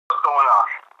what's going on?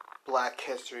 Black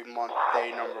History Month,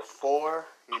 day number 4.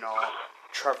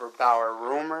 Trevor Bauer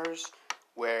rumors.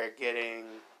 We're getting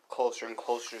closer and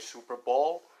closer to Super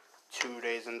Bowl. 2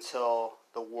 days until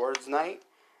the awards night.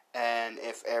 And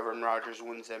if Aaron Rodgers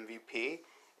wins MVP,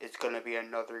 it's going to be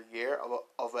another year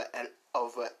of a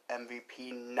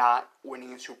MVP not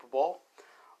winning a Super Bowl.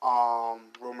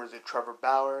 Rumors of Trevor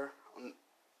Bauer,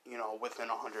 within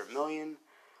 $100 million,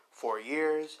 4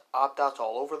 years, opt-outs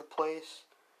all over the place.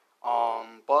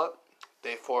 But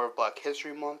day 4 of Black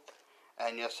History Month,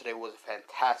 and yesterday was a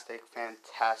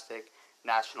fantastic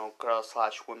National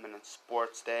Girls/Women in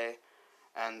Sports Day.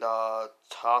 And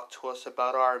talk to us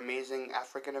about our amazing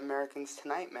African Americans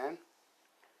tonight, man.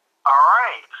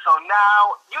 Alright, so now,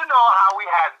 you know how we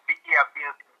had Vicky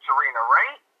and Serena,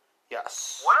 right?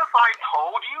 Yes. What if I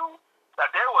told you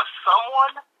that there was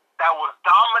someone that was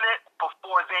dominant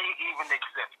before they even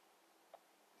existed?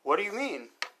 What do you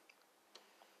mean?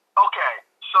 Okay,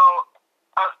 so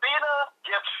Athena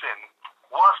Gibson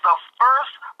was the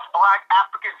first black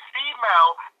African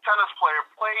female tennis player,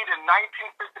 played in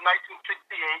 1950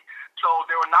 1968, so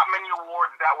there were not many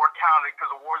awards that were counted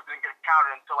because awards didn't get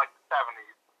counted until like the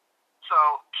 70s. So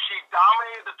she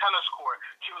dominated the tennis court.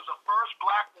 She was the first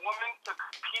black woman to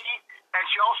compete, and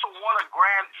she also won a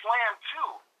Grand Slam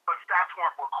too, but stats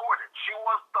weren't recorded. She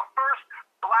was the first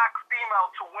black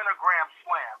female to win a Grand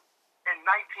Slam in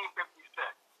 1956.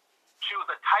 She was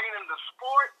a titan in the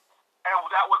sport, and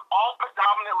that was all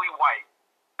predominantly white.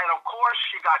 And of course,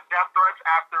 she got death threats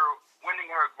after winning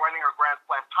her Grand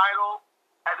Slam title.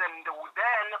 And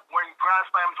then when Grand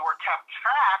Slams were kept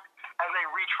track and they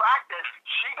retracted,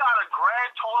 she got a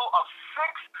grand total of 6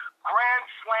 Grand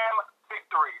Slam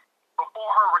victories before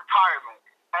her retirement.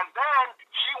 And then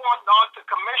she went on to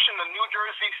commission the New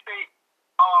Jersey State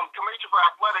Commission for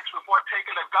Athletics before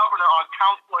taking the governor on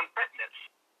council and fitness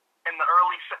in the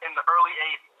early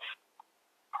 80s.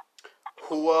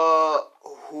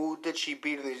 Who did she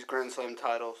beat in these Grand Slam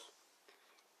titles?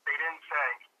 They didn't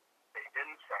say.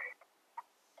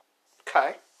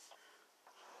 Okay.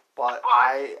 But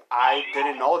I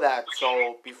didn't know that.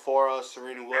 So before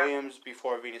Serena Williams,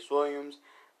 before Venus Williams,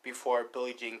 before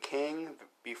Billie Jean King,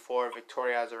 before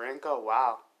Victoria Azarenka,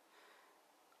 wow.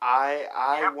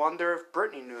 I wonder if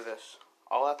Brittany knew this.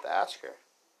 I'll have to ask her.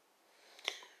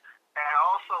 And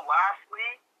also,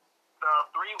 lastly, the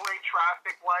three-way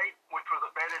traffic light, which was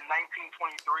invented in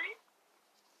 1923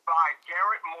 by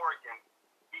Garrett Morgan.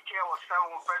 He came with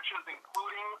several inventions,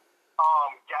 including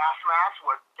gas mask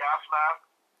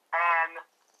and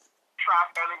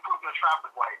improving the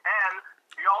traffic light. And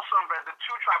he also invented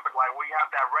 2 traffic light where you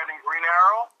have that red and green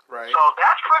arrow. Right. So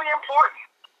that's pretty important.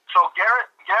 So Garrett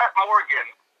Morgan,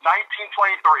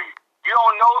 1923. You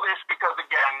don't know this because,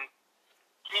 again,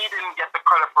 he didn't get the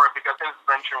credit for it because his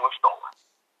invention was stolen.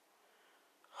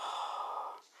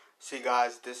 See,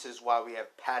 guys, this is why we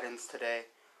have patents today,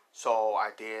 so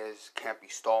ideas can't be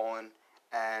stolen.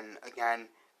 And again,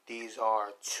 these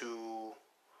are 2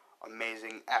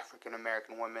 amazing African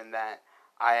American women that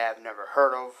I have never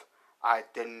heard of. I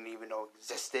didn't even know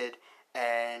existed,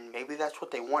 and maybe that's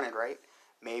what they wanted, right?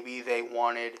 Maybe they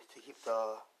wanted to keep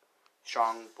the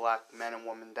strong black men and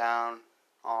women down.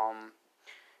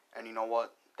 And you know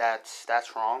what?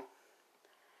 That's wrong.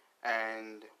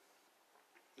 And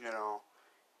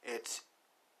it's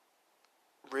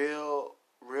real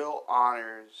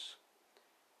honors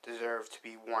deserve to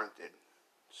be warranted.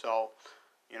 So,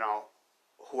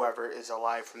 whoever is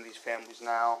alive from these families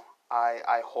now,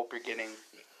 I hope you're getting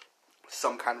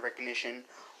some kind of recognition,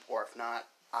 or if not,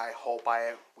 I hope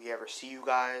we ever see you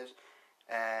guys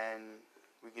and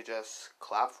we could just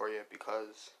clap for you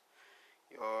because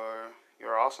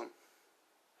you're awesome.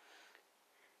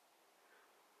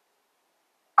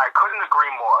 I couldn't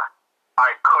agree more.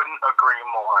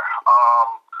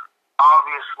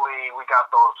 Obviously, we got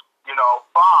those,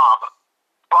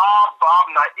 Bob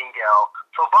Nightingale.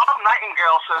 So Bob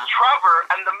Nightingale says Trevor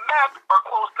and the Mets are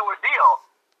close to a deal.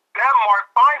 Then Mark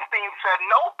Feinstein said,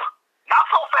 nope, not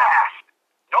so fast.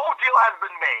 No deal has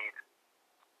been made.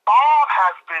 Bob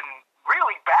has been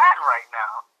really bad right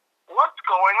now. What's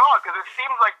going on? Because it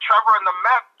seems like Trevor and the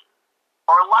Mets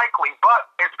are likely, but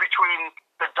it's between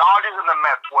the Dodgers and the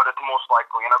Mets what it's most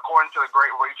likely. And according to the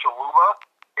great Rachel Luba,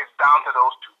 it's down to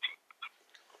those 2 teams.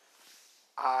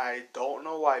 I don't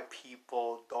know why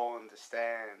people don't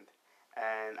understand,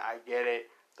 and I get it.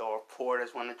 The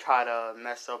reporters want to try to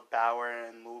mess up Bauer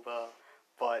and Luba,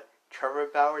 but Trevor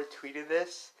Bauer tweeted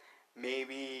this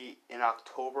maybe in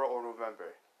October or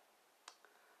November.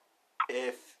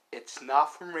 If it's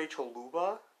not from Rachel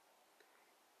Luba,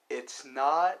 it's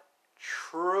not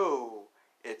true.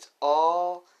 It's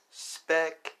all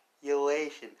speculation.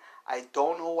 speculation. I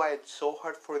don't know why it's so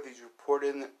hard for these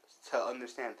reporters to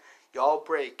understand. Y'all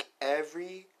break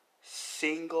every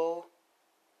single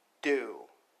deal.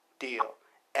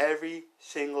 Every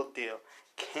single deal.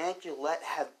 Can't you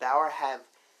have Bauer have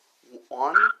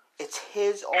one? It's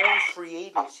his own free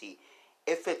agency.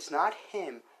 If it's not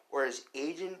him or his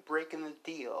agent breaking the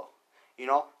deal,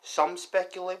 some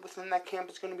speculate within that camp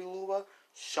it's going to be Luba.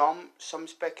 Some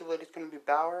speculate it's going to be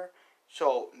Bauer.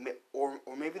 So, or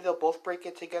maybe they'll both break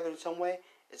it together in some way.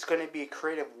 It's going to be a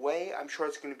creative way. I'm sure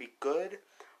it's going to be good.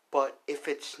 But if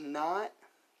it's not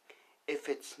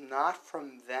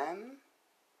from them,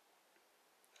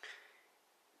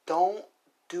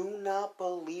 do not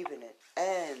believe in it.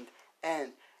 And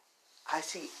I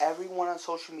see everyone on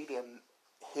social media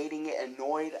hating it,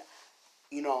 annoyed.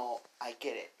 I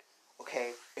get it.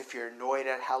 Okay, if you're annoyed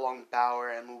at how long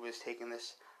Bauer and Luba is taking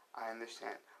this, I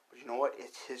understand. But you know what?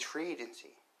 It's his free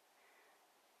agency.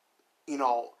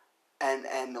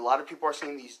 And a lot of people are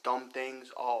saying these dumb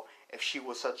things. Oh, if she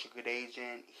was such a good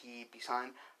agent, he'd be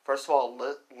signed. First of all,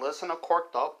 listen to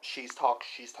Corked Up. She's talked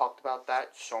about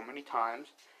that so many times.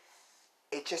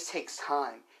 It just takes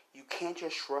time. You can't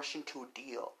just rush into a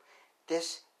deal.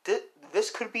 This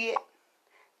could be it.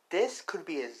 This could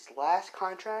be his last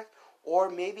contract, or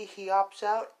maybe he opts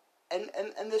out, and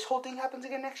this whole thing happens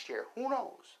again next year. Who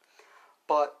knows?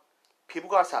 But people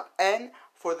gotta stop. And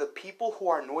for the people who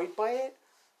are annoyed by it,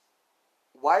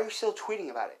 why are you still tweeting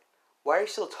about it? Why are you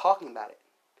still talking about it?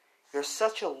 You're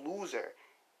such a loser.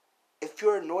 If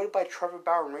you're annoyed by Trevor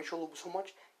Bauer and Rachel Luba so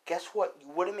much, guess what?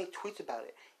 You wouldn't make tweets about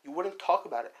it. You wouldn't talk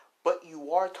about it. But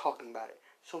you are talking about it.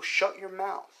 So shut your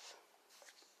mouth.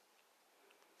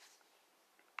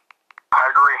 I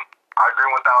agree 1,000%.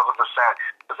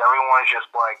 Because everyone's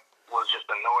was just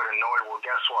annoyed. Well,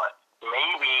 guess what?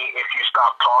 Maybe if you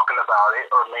stop talking about it,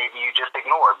 or maybe you just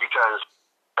ignore it, because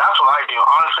that's what I do.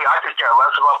 Honestly, I could care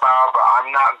less about Bauer, but I'm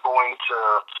not going to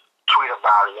tweet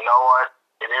about it. You know what?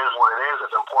 It is what it is.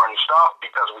 It's important stuff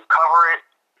because we cover it,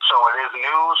 so it is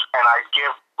news. And I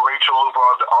give Rachel Luba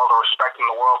all the respect in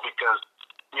the world because,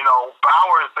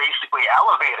 Bauer is basically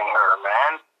elevating her,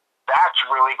 man. That's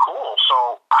really cool.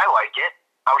 So I like it.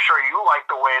 I'm sure you like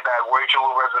the way that Rachel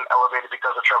Luba has been elevated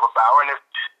because of Trevor Bauer. And if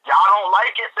y'all don't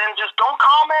like it, then just don't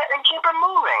comment and keep it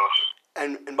moving.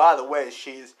 And by the way,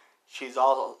 she's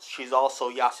also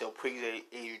Yasiel Puig's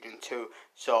agent too.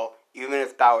 So even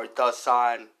if Bauer does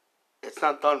sign, it's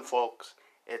not done, folks.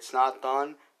 It's not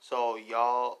done. So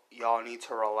y'all need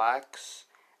to relax,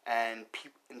 and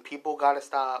people gotta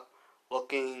stop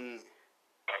looking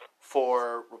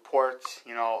for reports.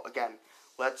 Again,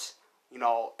 let's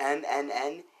and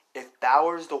if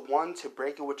Bauer's the one to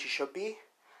break it, which he should be,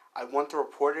 I want the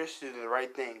reporters to do the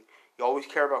right thing. You always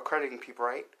care about crediting people,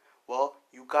 right? Well,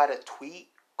 you gotta tweet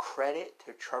credit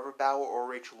to Trevor Bauer or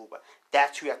Rachel Luba.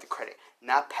 That's who you have to credit.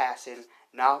 Not Passon,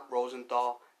 not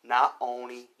Rosenthal, not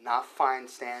Oni, not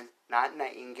Feinstein, not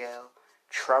Nightingale.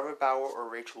 Trevor Bauer or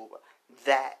Rachel Luba.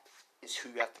 That is who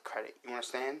you have to credit. You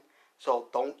understand? So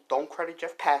don't credit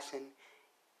Jeff Passon.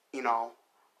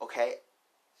 Okay?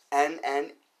 And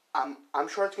I'm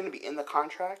sure it's going to be in the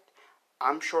contract.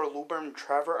 I'm sure Luba and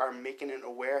Trevor are making it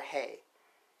aware, hey,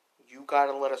 you got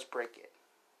to let us break it.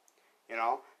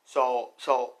 So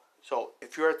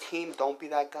if you're a team, don't be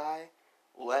that guy.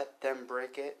 Let them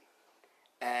break it.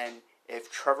 And if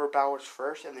Trevor Bauer's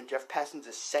first and then Jeff Passon's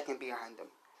a second behind him,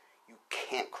 you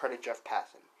can't credit Jeff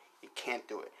Passon. You can't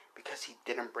do it because he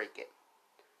didn't break it.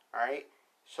 Alright?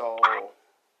 So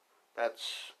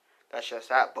that's just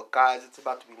that. But guys, it's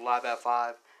about to be Live at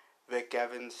 5. Vic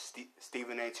Evans,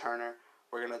 Stephen A. Turner.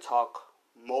 We're going to talk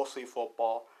mostly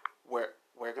football. We're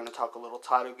going to talk a little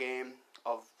title game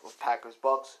of Packers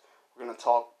Bucks. We're going to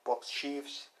talk Bucks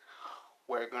Chiefs.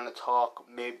 We're going to talk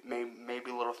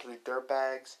maybe a little three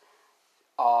dirtbags.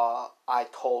 I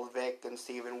told Vic and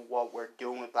Steven what we're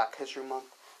doing with Black History Month.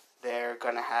 They're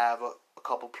going to have a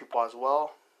couple people as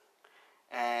well.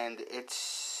 And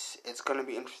it's going to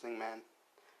be interesting, man.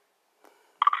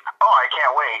 Oh, I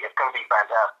can't wait. It's going to be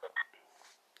fantastic.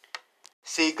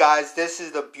 See, guys, this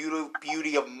is the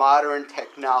beauty of modern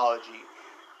technology.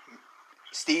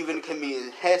 Steven can be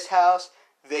in his house.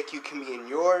 Vic, you can be in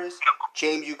yours.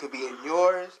 James, you could be in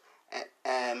yours.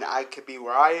 And I could be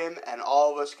where I am. And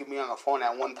all of us could be on the phone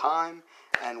at one time.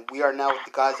 And we are now with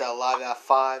the guys at Live at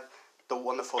 5. The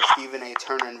wonderful Stephen A.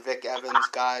 Turner and Vic Evans.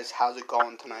 Guys, how's it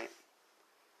going tonight?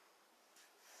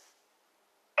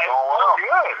 Well,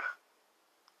 good.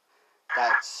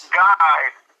 That's...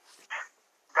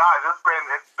 Guys,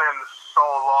 it's been so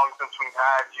long since we've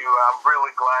had you. I'm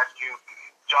really glad you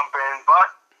jump in, but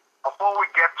before we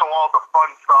get to all the fun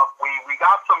stuff, we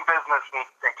got some business we need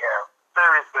to take care of.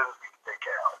 Serious business we need to take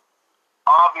care of.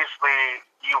 Obviously,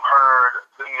 you've heard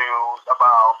the news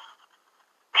about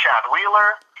Chad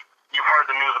Wheeler. You've heard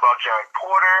the news about Jared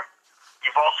Porter.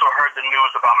 You've also heard the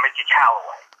news about Mickey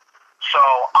Callaway. So,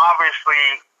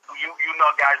 obviously, you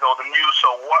guys know the news. So,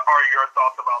 what are your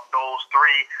thoughts about those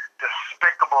three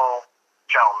despicable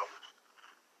gentlemen?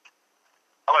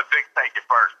 I'll let Vic take it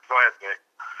first. Go ahead, Vic.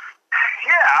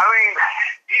 Yeah, I mean,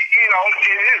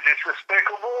 it is. It's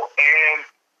despicable, and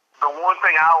the one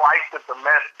thing I liked that the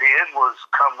Mets did was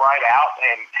come right out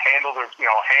and handle it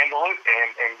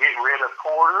and get rid of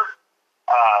Porter.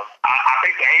 I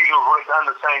think the Angels would have done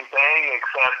the same thing,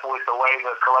 except with the way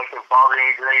the collective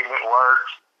bargaining agreement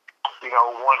works.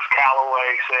 Once Callaway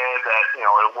said that,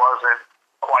 it wasn't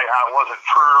quite how it wasn't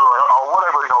true or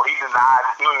whatever, he denied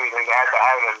doing anything. They had to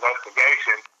have an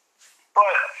investigation.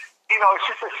 But, it's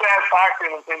just a sad fact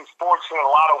in sports in a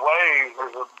lot of ways.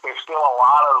 There's still a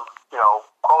lot of,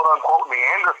 quote-unquote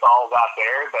Neanderthals out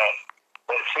there that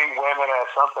see women as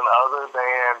something other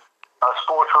than a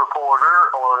sports reporter,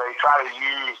 or they try to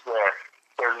use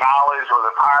their knowledge or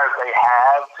the power that they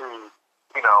have to,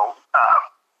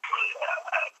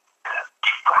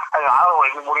 I don't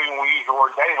even use the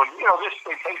word date, but, just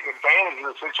they take advantage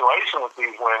of the situation with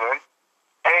these women.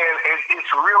 And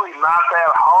it's really not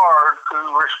that hard to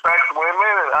respect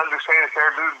women and understand that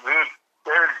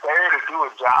they're there to do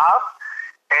a job.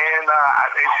 And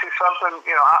it's just something,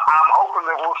 I'm hoping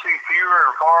that we'll see fewer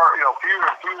and fewer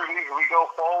of these as we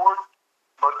go forward.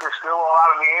 But there's still a lot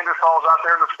of Neanderthals out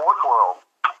there in the sports world.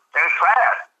 And it's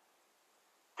sad.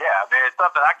 Yeah, I mean, it's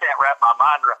something I can't wrap my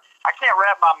mind around. I can't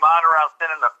wrap my mind around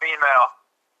sending a female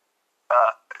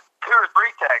 2 or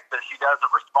 3 texts that she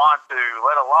doesn't respond to,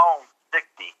 let alone 60.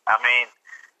 I mean,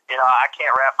 I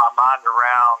can't wrap my mind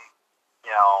around,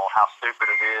 how stupid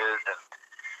it is,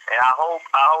 and I hope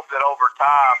that over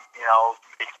time,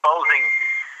 exposing,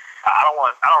 I don't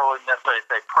really necessarily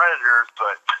say predators,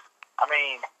 but I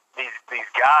mean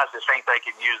these guys that think they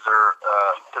can use their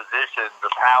position,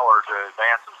 the power to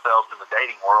advance themselves in the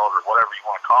dating world or whatever you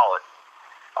want to call it.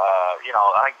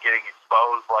 I think getting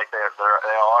exposed like they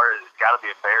are, it's got to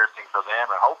be embarrassing for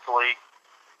them, and hopefully,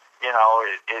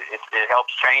 it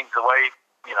helps change the way,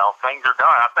 things are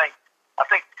done. I think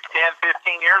 10,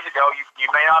 15 years ago, you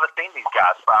may not have seen these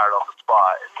guys fired on the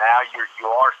spot, and now you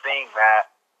are seeing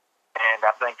that, and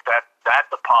I think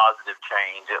that's a positive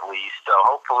change at least. So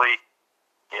hopefully,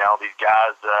 these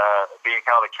guys being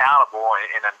held accountable on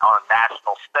a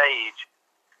national stage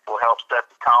will help set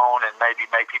the tone and maybe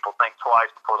make people think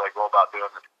twice before they go about doing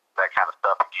that kind of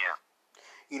stuff again.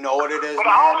 You know what it is, but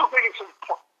man? I also think it's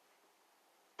important.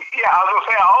 Yeah, I was going to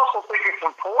say, I also think it's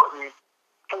important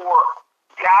for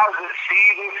guys that see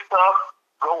this stuff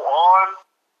go on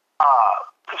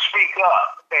to speak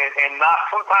up and not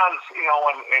sometimes,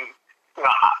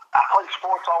 I played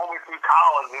sports all the way through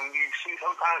college, and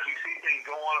sometimes you see things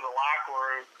go on in the locker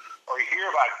room, or you hear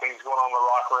about things going on in the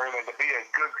locker room, and to be a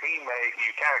good teammate,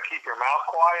 you kind of keep your mouth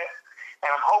quiet. And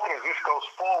I'm hoping as this goes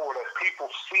forward, as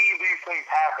people see these things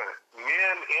happen,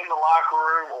 men in the locker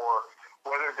room or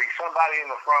whether it be somebody in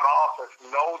the front office,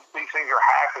 knows these things are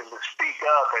happening, to speak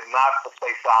up and not to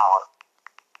stay silent.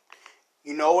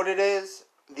 You know what it is?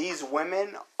 These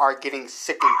women are getting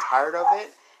sick and tired of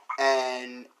it,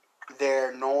 and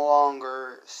they're no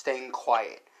longer staying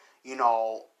quiet.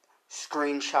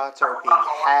 Screenshots are being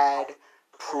had,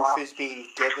 proof is being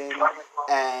given,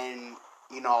 and,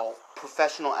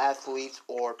 professional athletes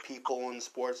or people in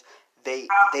sports, they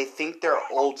think they're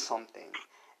owed something.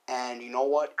 And you know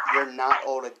what? You're not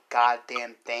owed a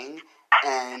goddamn thing.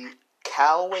 And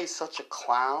Callaway's such a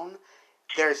clown.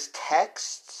 There's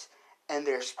texts and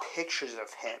there's pictures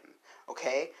of him.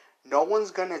 Okay? No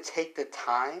one's gonna take the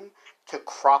time to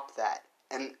crop that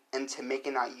and to make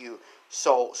it not you.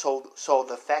 So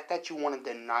the fact that you want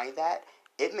to deny that,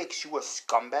 it makes you a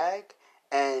scumbag.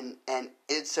 And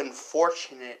it's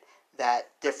unfortunate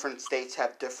that different states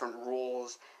have different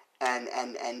rules. And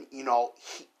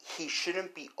he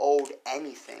shouldn't be owed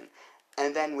anything.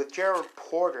 And then with Jared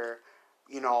Porter,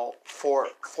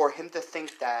 for him to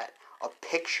think that a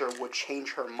picture would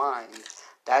change her mind,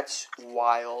 that's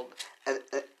wild.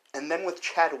 And then with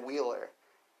Chad Wheeler,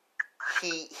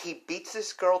 he beats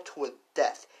this girl to a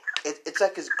death. It's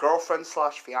like his girlfriend /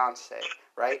 fiance,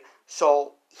 right?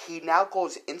 So he now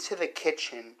goes into the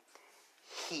kitchen,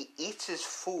 he eats his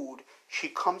food, she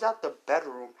comes out the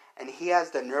bedroom, and he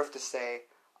has the nerve to say,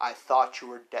 "I thought you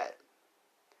were dead."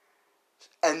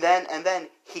 And then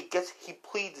he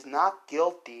pleads not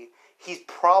guilty. He's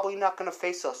probably not going to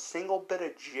face a single bit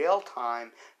of jail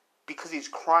time because he's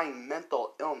crying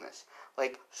mental illness.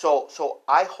 Like, so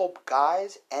I hope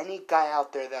guys, any guy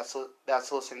out there that's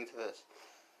listening to this,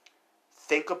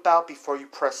 think about before you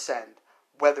press send.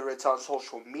 Whether it's on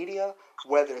social media,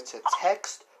 whether it's a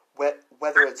text,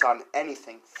 whether it's on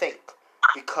anything, think.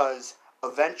 Because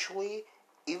eventually,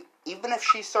 even if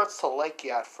she starts to like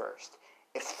you at first,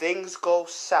 if things go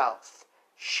south,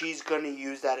 she's going to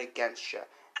use that against you.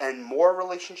 And more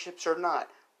relationships or not,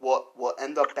 will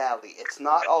end up badly. It's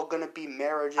not all going to be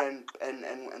marriage and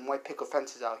white picket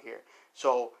fences out here.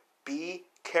 So be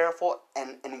careful,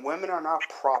 and women are not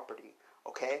property,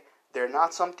 okay? They're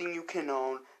not something you can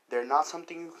own. They're not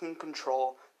something you can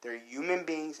control. They're human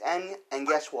beings, and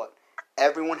guess what?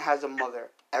 Everyone has a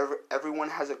mother. Everyone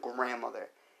has a grandmother.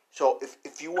 So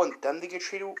if you want them to get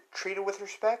treated with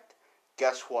respect,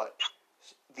 guess what?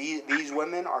 These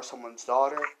women are someone's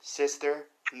daughter, sister,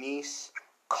 niece,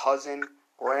 cousin,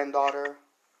 granddaughter.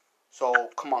 So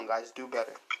come on, guys, do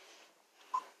better.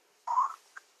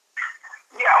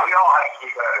 Yeah, we all have to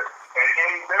do better.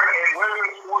 And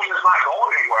women's sports is not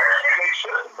going anywhere, and they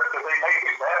shouldn't, because they make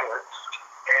it better.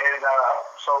 And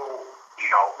so, we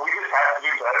just have to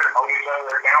do better and hold each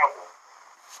other accountable.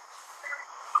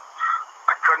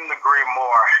 I couldn't agree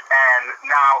more. And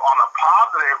now, on a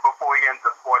positive, before we get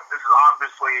into sports, this is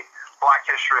obviously Black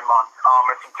History Month.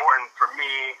 It's important for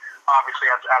me, obviously,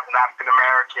 as an African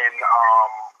American.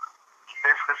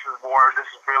 This is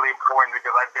really important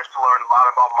because I get to learn a lot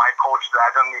about my culture that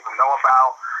I didn't even know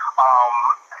about.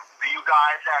 Do you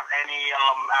guys have any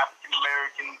African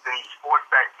Americans in sports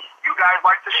that you guys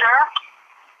like to share?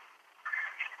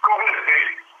 Go ahead,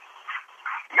 Steve.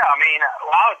 Yeah, I mean,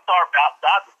 I would start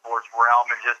outside the sports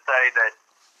realm and just say that,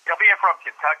 being from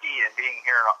Kentucky and being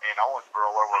here in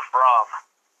Owensboro, where we're from,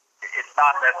 it's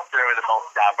not necessarily the most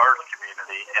diverse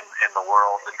community in the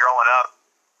world. And growing up,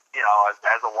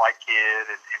 as a white kid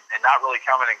and not really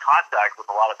coming in contact with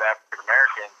a lot of African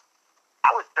Americans,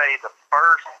 I would say the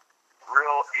first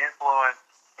real influence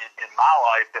in my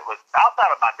life that was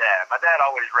outside of my dad. My dad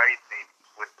always raised me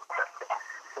with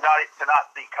to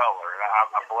not see color. And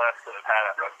I'm blessed to have had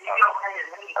a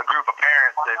group of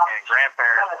parents and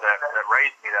grandparents that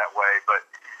raised me that way. But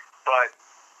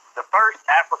the first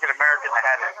African American that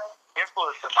had an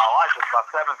influence in my life was my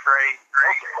seventh grade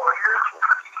teacher,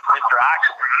 Mr.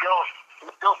 Action. He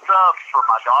still subs for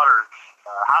my daughter's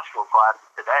high school class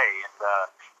today, and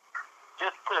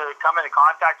just to come into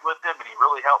contact with him, and he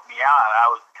really helped me out. I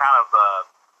was kind of a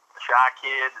shy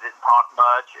kid, didn't talk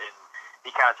much, and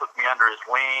he kind of took me under his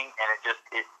wing, and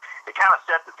it kind of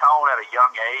set the tone at a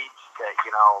young age that, I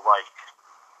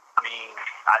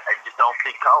just don't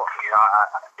see color,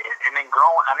 and then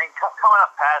coming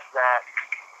up past that,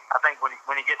 I think when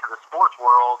you get to the sports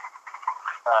world,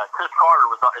 Chris Carter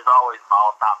is always my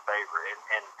all-time favorite,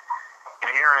 and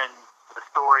hearing the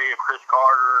story of Chris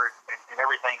Carter and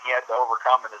everything he had to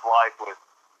overcome in his life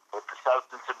with the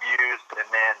substance abuse, and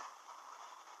then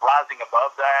rising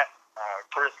above that,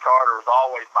 Chris Carter was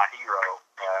always my hero.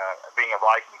 Being a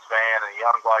Vikings fan and a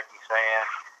young Vikings fan,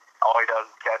 all he does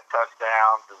is catch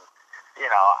touchdowns, and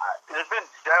there's been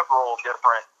several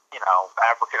different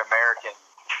African American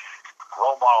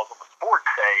role models on the sports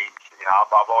stage.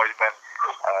 I've always been.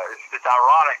 It's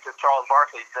ironic that Charles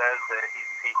Barkley says that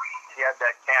he had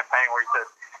that campaign where he said,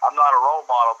 "I'm not a role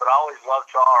model, but I always loved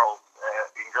Charles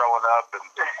in growing up," and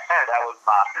that was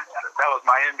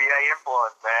my NBA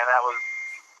influence, man. That was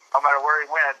no matter where he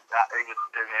went. He was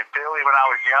in Philly when I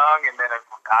was young, and then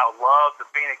I loved the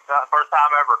Phoenix Suns. First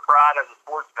time I ever cried as a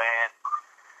sports fan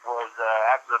was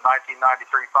after the 1993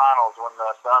 finals when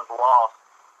the Suns lost.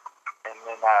 And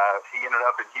then he ended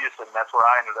up in Houston. That's where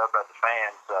I ended up as a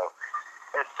fan. So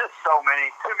it's just too many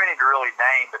to really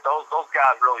name. But those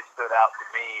guys really stood out to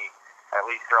me, at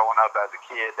least growing up as a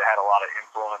kid. That had a lot of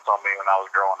influence on me when I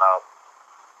was growing up.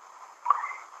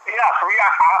 Yeah, for me,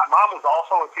 mom was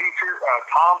also a teacher.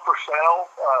 Tom Purcell,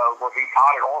 where he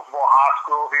taught at Owensboro High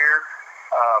School here.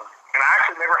 And I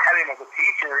actually never had him as a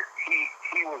teacher.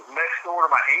 He was next door to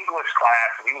my English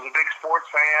class, and he was a big sports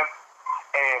fan.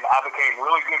 And I became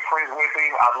really good friends with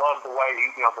him. I loved the way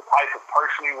the type of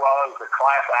person he was, the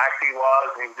class act he was.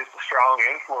 He was just a strong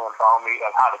influence on me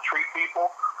of how to treat people.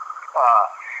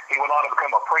 He went on to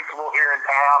become a principal here in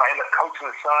town. I ended up coaching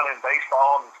his son in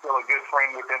baseball, and still a good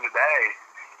friend with him today.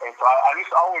 And so I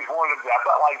just always wanted to. I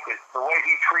felt like that the way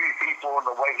he treated people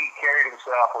and the way he carried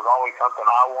himself was always something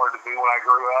I wanted to do when I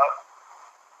grew up.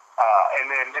 And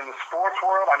then in the sports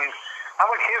world, I'm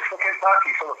a kid from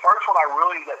Kentucky, so the first one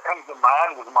that comes to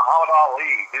mind was Muhammad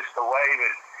Ali. Just the way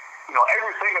that,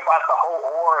 everything about the whole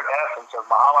aura and essence of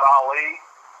Muhammad Ali.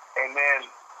 And then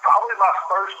probably my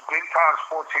first big time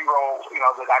sports hero,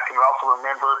 that I can also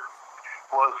remember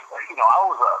was, I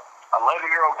was a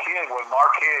 11-year-old kid when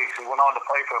Mark Higgs, who went on to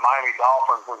play for the Miami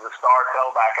Dolphins, was a star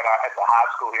tailback at the high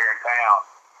school here in town.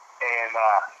 And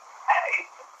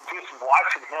just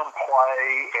watching him play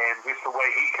and just the way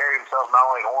he carried himself, not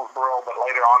only at Owensboro, but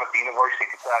later on at the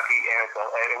University of Kentucky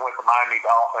and with the Miami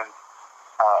Dolphins,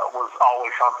 was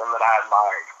always something that I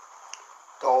admired.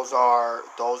 Those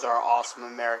are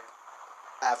awesome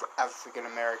African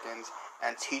Americans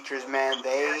and teachers, man.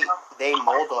 They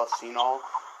mold us,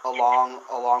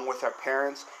 along with our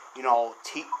parents.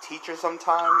 Teachers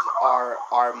sometimes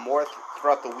are more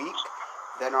throughout the week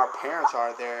than our parents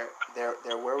are. They're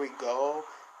where we go,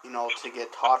 to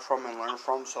get taught from and learn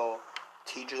from. So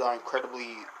teachers are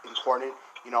incredibly important,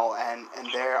 and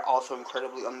they're also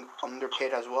incredibly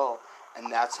underpaid as well.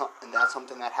 And that's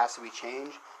something that has to be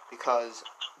changed, because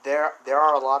there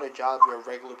are a lot of jobs where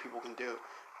regular people can do,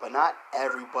 but not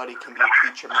everybody can be a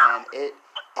teacher, man. It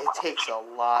takes a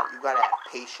lot. You gotta have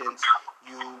patience.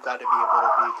 You gotta be able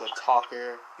to be a good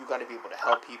talker. You gotta be able to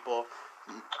help people,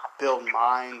 build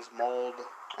minds, mold,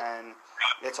 and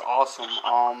it's awesome.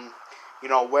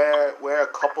 We're a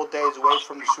couple days away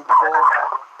from the Super Bowl,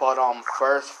 but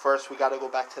first we gotta go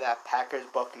back to that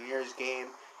Packers-Buccaneers game.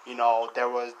 There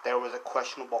was a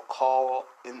questionable call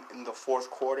in the fourth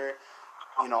quarter.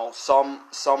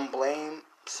 Some blame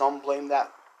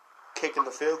that kick in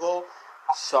the field goal,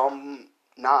 some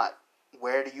not.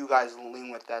 Where do you guys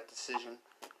lean with that decision?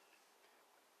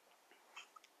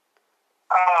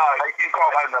 You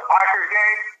call that in the Packers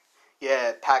game?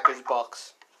 Yeah,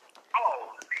 Packers-Bucks.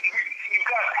 Oh,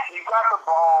 you got the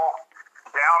ball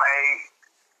down 8.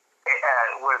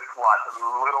 With a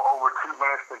little over 2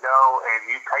 minutes to go, and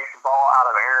you take the ball out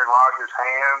of Aaron Rodgers'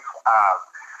 hands.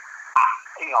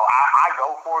 I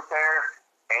go for it there,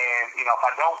 and if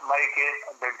I don't make it,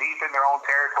 they're deep in their own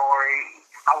territory.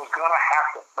 I was gonna have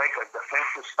to make a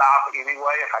defensive stop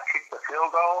anyway if I kick the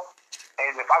field goal,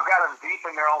 and if I've got them deep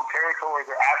in their own territory,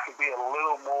 there has to be a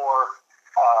little more,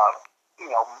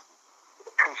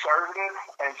 conservative,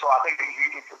 and so I think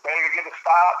it's better to get a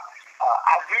stop.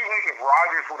 I do think if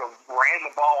Rodgers would have ran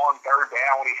the ball on third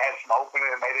down when he had some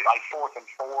opening and made it like 4th and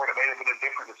 4, it may have been a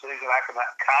different decision. I can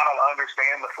kind of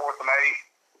understand the 4th and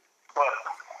 8, but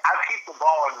I keep the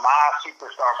ball in my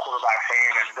superstar quarterback's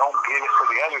hand and don't give it to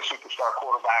the other superstar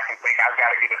quarterback and think I've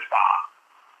got to get a stop.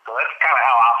 So that's kind of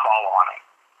how I fall on it.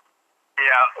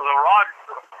 Yeah,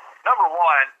 number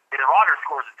one, is Rodgers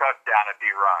scores a touchdown if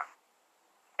he runs.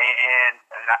 And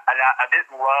I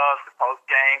didn't love the post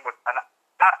game, and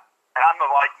I'm a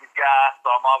Vikings guy, so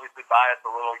I'm obviously biased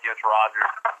a little against Rodgers.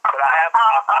 But I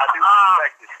do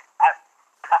respect it.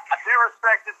 I do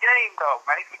respect his game, though,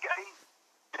 man.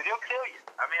 He'll kill you.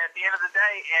 I mean, at the end of the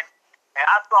day, and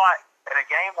I thought in a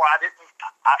game where I didn't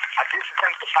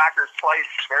think the Packers played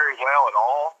very well at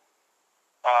all.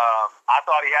 I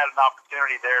thought he had an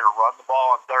opportunity there to run the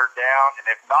ball on third down,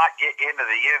 and if not, get into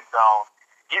the end zone.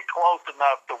 Get close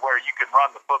enough to where you can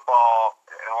run the football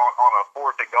on a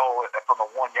 4th and goal from a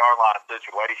 1-yard line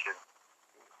situation.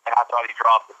 And I thought he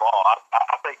dropped the ball.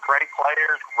 I think great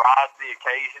players rise to the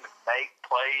occasion and make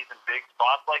plays in big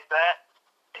spots like that.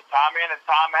 And time in and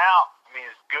time out, I mean,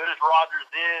 as good as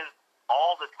Rodgers is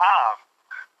all the time,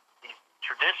 he's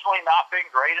traditionally not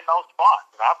been great in those spots.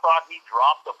 And I thought he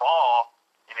dropped the ball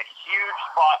in a huge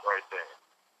spot right there.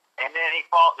 And then his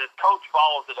coach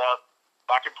follows it up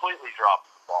by completely dropping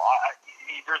the ball.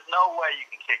 There's no way you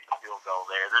can kick the field goal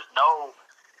there. There's no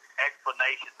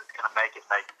explanation that's going to make it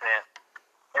make sense.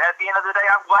 And at the end of the day,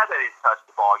 I'm glad they didn't touch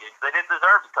the ball again, because they didn't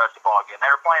deserve to touch the ball again.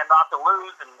 They were playing not to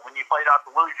lose, and when you play not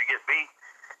to lose, you get beat.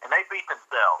 And they beat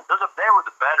themselves. They were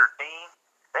the better team.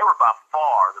 They were by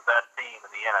far the best team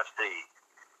in the NFC,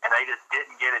 and they just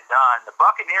didn't get it done. The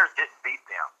Buccaneers didn't beat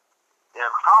them.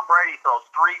 Tom Brady throws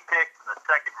 3 picks in the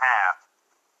second half,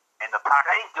 and the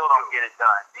Packers still don't get it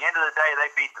done. At the end of the day, they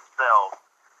beat themselves,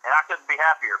 and I couldn't be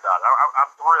happier about it.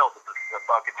 I'm thrilled that the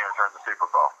Buccaneers are in the Super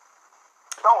Bowl.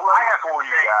 Don't let it fool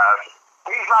you guys.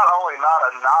 He's not only not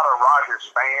a Rodgers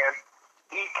fan,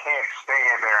 he can't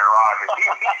stand Aaron Rodgers.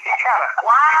 He kind of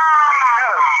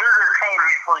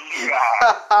sugarcoated for you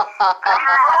guys. He's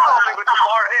growing on me with the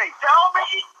bar. Hey, tell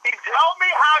me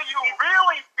how you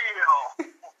really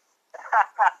feel.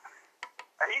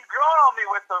 He's grown on me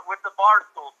with the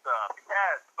Barstool stuff.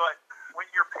 Yes, but when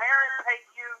your parents hate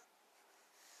you,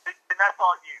 then that's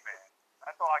on you, man.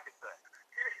 That's all I can say.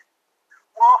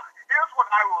 Well, here's what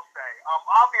I will say.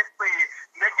 Obviously,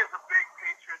 Nick is a big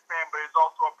Patriots fan, but he's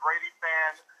also a Brady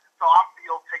fan. So obviously,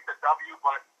 he'll take the W.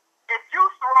 But if you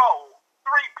throw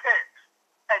 3 picks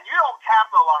and you don't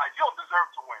capitalize, you don't deserve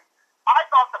to win. I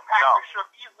thought the Packers should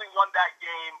have easily won that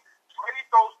game. Brady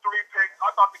throws 3 picks.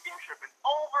 I thought the game should have been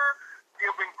over. It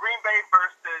would have been Green Bay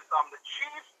versus the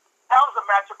Chiefs. That was a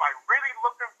matchup I really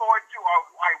looking forward to.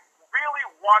 I really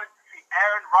wanted to see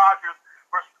Aaron Rodgers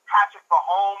versus Patrick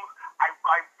Mahomes. I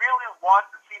really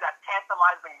wanted to see that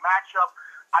tantalizing matchup.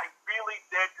 I really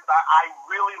did because I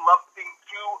really love seeing 2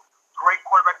 great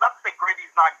quarterbacks. Not to say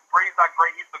Brady's not great,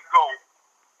 he's the GOAT.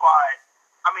 But,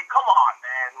 I mean, come on,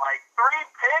 man. Like, 3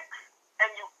 picks and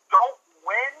you don't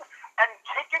win? And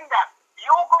kicking that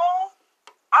field goal?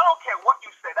 I don't care what you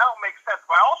say. That don't make sense.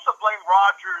 But I also blame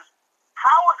Rodgers.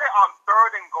 How is it on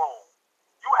 3rd and goal?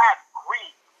 You had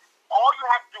Green. All you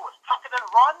had to do was tuck it and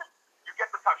run. You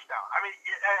get the touchdown. I mean,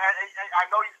 I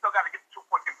know you still got to get the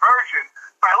 2-point conversion,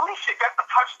 but at least you get the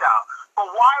touchdown. But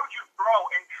why would you throw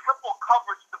in triple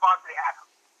coverage to Devontae Adams?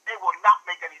 It will not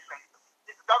make any sense.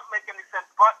 It doesn't make any sense,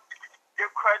 but give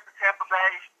credit to Tampa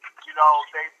Bay. You know,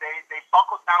 they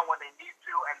buckle down when they need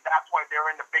to, and that's why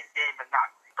they're in the big game and not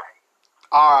Green Bay.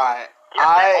 All right.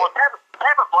 Tampa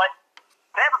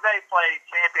Bay played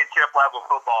championship-level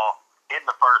football in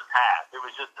the first half. It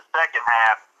was just the second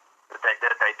half that they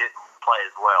didn't play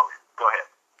as well. Go ahead.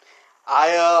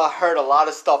 I heard a lot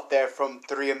of stuff there from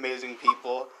 3 amazing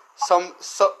people. Some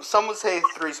would say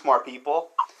 3 smart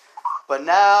people. But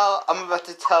now I'm about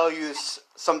to tell you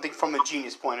something from a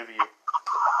genius point of view.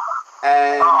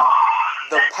 And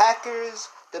the Packers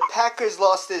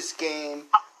lost this game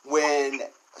when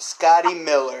Scotty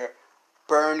Miller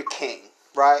burned King,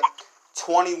 right?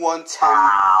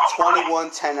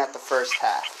 21-10 at the first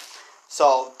half.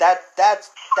 So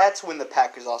that's when the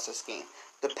Packers lost this game.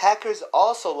 The Packers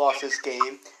also lost this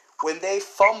game when they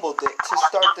fumbled it to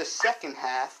start the second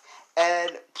half,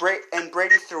 and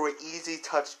Brady threw an easy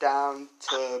touchdown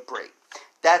to Brady.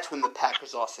 That's when the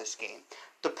Packers lost this game.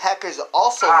 The Packers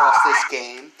also lost this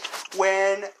game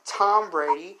when Tom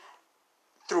Brady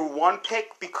threw 1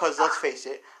 pick because, let's face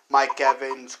it, Mike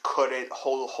Evans couldn't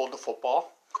hold the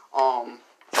football.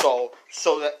 So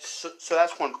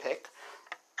that's 1 pick.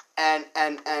 And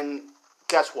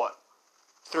guess what?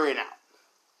 3 and out.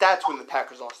 That's when the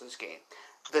Packers lost this game.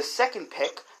 The second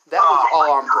pick, that was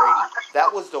all on Brady.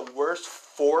 That was the worst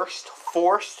forced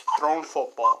thrown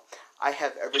football I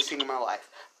have ever seen in my life.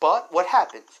 But what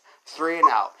happens? 3 and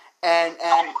out. And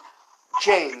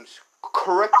James,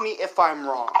 correct me if I'm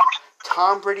wrong.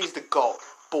 Tom Brady's the GOAT.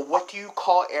 But what do you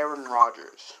call Aaron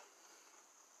Rodgers?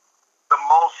 The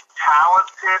most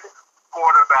talented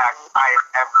quarterback I've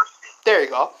ever seen. There you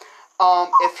go.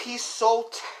 If he's so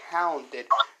talented,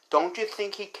 don't you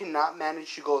think he cannot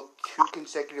manage to go 2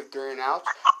 consecutive 3 and outs?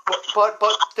 But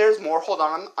there's more. Hold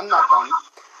on, I'm not done.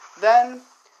 Then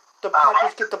the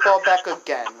Packers get the ball back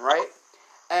again, right?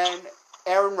 And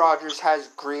Aaron Rodgers has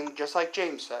Green, just like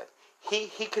James said.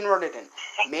 He can run it in.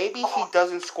 Maybe he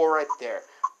doesn't score right there,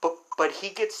 but he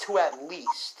gets to at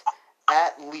least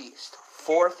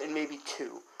 4th and maybe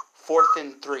 2, 4th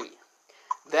and 3.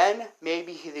 Then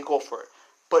maybe they go for it.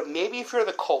 But maybe if you're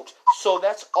the Colts, so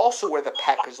that's also where the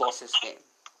Packers lost this game.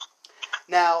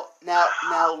 Now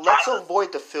let's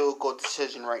avoid the field goal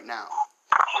decision right now.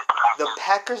 The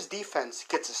Packers defense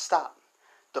gets a stop.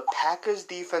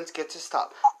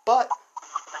 But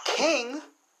King,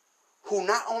 who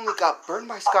not only got burned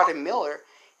by Scotty Miller,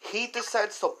 he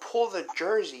decides to pull the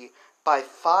jersey by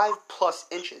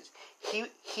 5+ inches.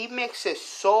 He makes it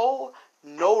so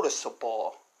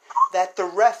noticeable that the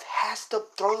ref has to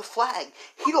throw the flag.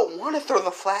 He don't want to throw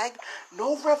the flag.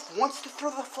 No ref wants to throw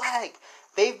the flag.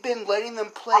 They've been letting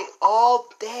them play all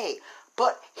day,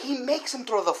 but he makes them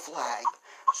throw the flag.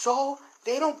 So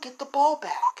they don't get the ball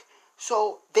back.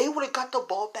 So they would have got the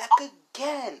ball back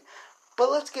again.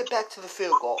 But let's get back to the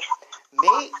field goal.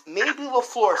 Maybe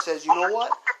LaFleur says, you know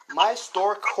what? My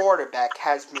star quarterback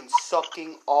has been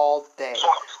sucking all day.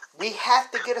 We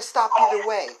have to get a stop either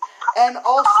way. And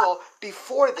also,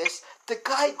 before this, the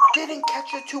guy didn't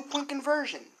catch a 2-point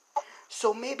conversion.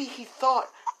 So maybe he thought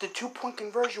the 2-point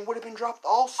conversion would have been dropped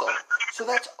also. So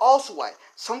that's also why.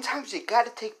 Sometimes you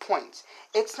gotta take points.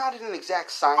 It's not an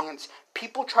exact science.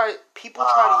 People try to use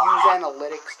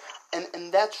analytics,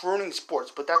 and that's ruining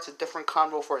sports, but that's a different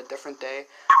convo for a different day.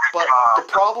 But the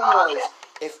problem was,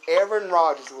 if Aaron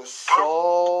Rodgers was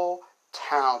so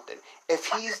talented, if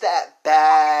he's that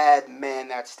bad man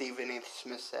that Stephen A.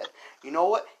 Smith said, you know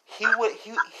what? He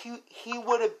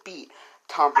would have beat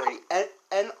Tom Brady.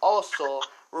 And also,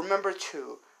 remember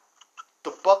too,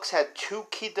 the Bucs had 2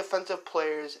 key defensive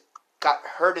players got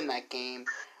hurt in that game.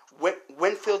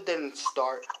 Winfield didn't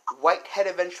start. Whitehead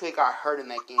eventually got hurt in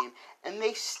that game, and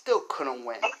they still couldn't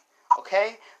win.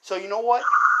 Okay? So you know what?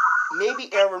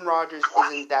 Maybe Aaron Rodgers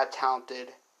isn't that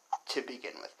talented, to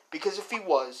begin with. Because if he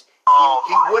was, Oh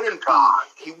he my wouldn't God.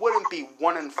 be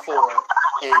 1-4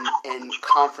 in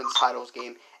conference titles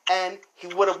game, and he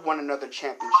would have won another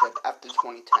championship after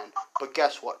 2010. But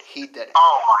guess what? He didn't.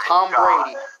 Oh my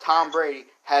God. Tom Brady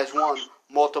has won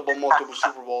multiple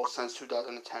Super Bowls since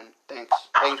 2010.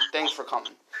 Thanks for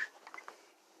coming.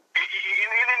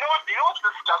 You know what's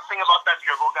disgusting about that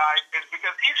dribble guy is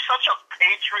because he's such a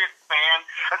Patriot fan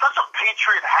and such a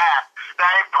Patriot hat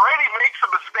that if Brady makes a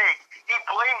mistake, he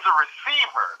blames a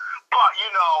receiver. But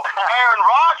Aaron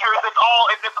Rodgers, it's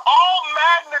all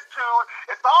magnitude.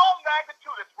 It's all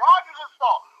magnitude. It's Rodgers'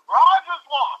 fault. Rodgers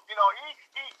lost. He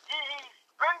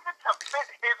spins it to fit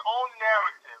his own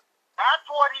narrative. That's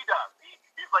what he does.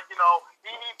 He's like, he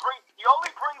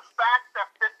only brings facts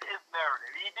that fit his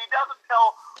narrative. He doesn't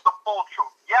tell the full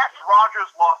truth. Yes,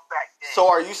 Rodgers lost that game. So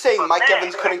are you saying Mike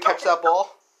Evans couldn't catch that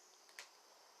ball?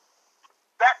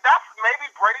 That's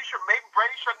maybe Brady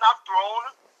should not thrown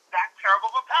that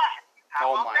terrible of a pass.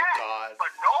 How about that? God.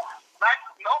 But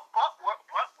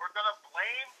we're gonna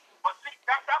blame. But see,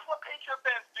 that's what Patriot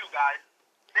fans do, guys.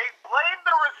 They blame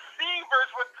the receivers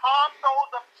when Tom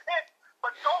throws a pick,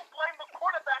 but don't blame the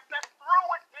quarterback that threw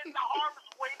it in the harm's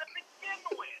way to begin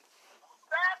with.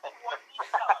 That's what he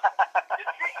does. You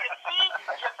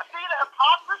see the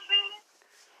hypocrisy?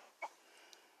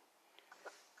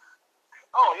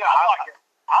 Oh yeah,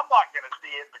 I'm not going to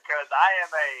see it because I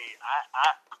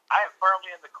am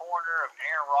firmly in the corner of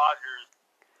Aaron Rodgers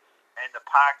and the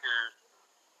Packers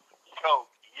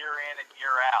choke year in and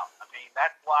year out. I mean,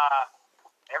 that's why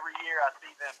every year I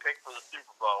see them pick for the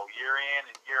Super Bowl, year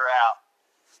in and year out.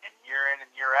 And year in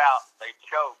and year out, they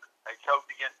choke. They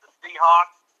choked against the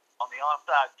Seahawks on the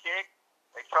onside kick.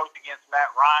 They choked against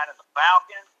Matt Ryan and the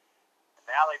Falcons. And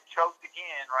now they've choked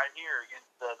again right here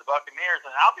against the Buccaneers.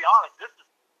 And I'll be honest, this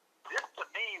to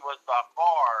me was by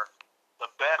far the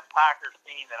best Packers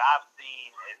team that I've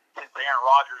seen since Aaron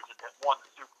Rodgers had won the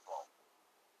Super Bowl.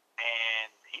 And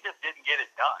he just didn't get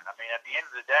it done. I mean, at the end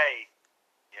of the day,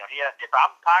 if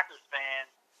I'm a Packers fan,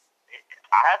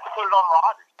 I have to put it on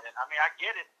Rodgers. And I mean, I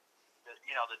get it.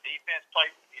 The defense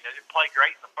didn't play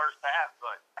great in the first half,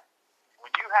 but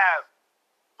when you have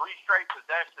 3 straight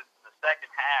possessions in the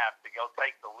second half to go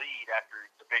take the lead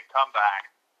after the big comeback,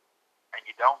 and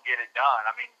you don't get it done.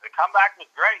 I mean, the comeback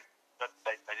was great, but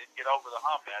they didn't get over the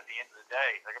hump. And at the end of the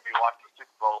day, they're going to be watching the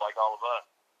Super Bowl like all of us.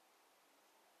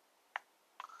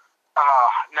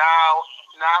 Now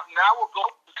we're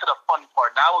going to the fun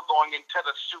part. Now we're going into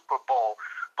the Super Bowl.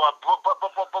 But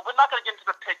we're not going to get into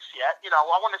the picks yet.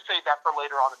 I want to save that for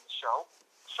later on in the show.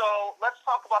 So let's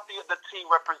talk about the team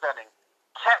representing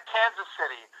Kansas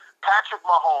City. Patrick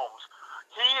Mahomes.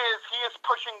 He is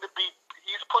pushing to be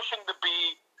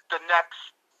the next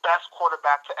best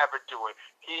quarterback to ever do it.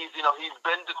 He's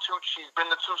been to 2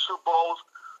 Super Bowls.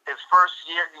 His first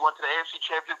year, he went to the AFC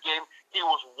Championship game. He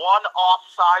was 1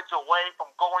 offsides away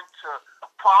from going to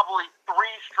probably 3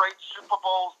 straight Super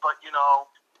Bowls, but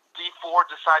D4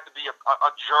 decided to be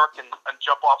a jerk and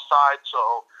jump offside.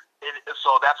 So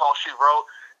that's all she wrote.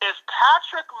 Is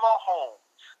Patrick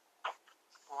Mahomes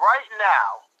right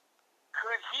now?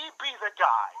 Could he be the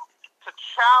guy to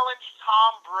challenge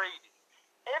Tom Brady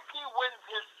if he wins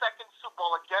his second Super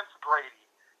Bowl against Brady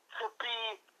to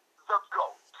be the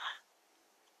GOAT?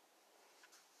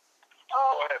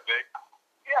 Go ahead, Vic.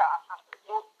 Yeah,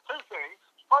 well, 2 things.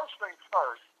 First things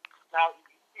first. Now,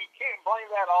 you can't blame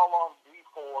that all on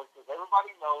D4 because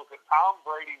everybody knows that Tom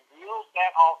Brady wills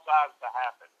that offsides to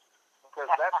happen because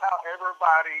that's how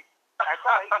everybody. That's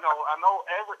how I know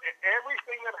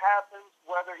everything that happens.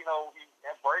 Whether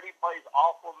Brady plays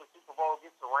awful in the Super Bowl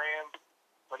against the Rams,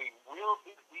 but he wills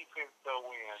his defense to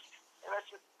win, and that's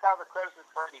just kind of the credit that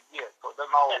Brady gets. So it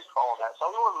doesn't always fall that. So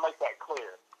we want to make that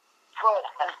clear. But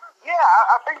yeah,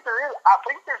 I think there is. I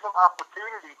think there's an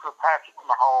opportunity for Patrick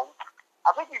Mahomes. I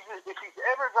think if he's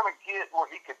ever going to get where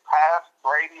he could pass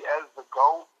Brady as the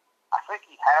GOAT, I think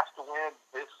he has to win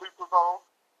this Super Bowl.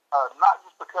 Not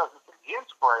just because it's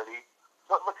against Brady,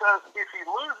 but because if he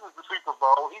loses the Super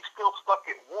Bowl, he's still stuck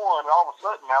at 1. And all of a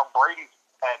sudden now Brady's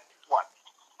at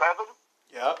 7?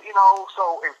 Yeah.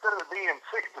 So instead of it being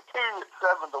 6-2, it's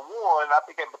 7-1. I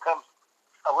think it becomes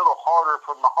a little harder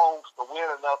for Mahomes to win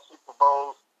enough Super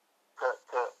Bowls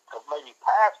to maybe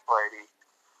pass Brady.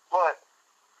 But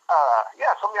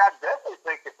so I definitely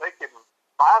think if they can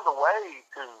find a way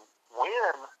to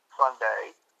win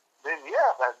Sunday, then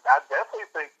I definitely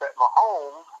think that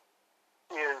Mahomes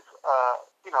is,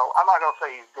 I'm not going to say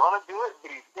he's going to do it,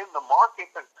 but he's in the market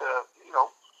to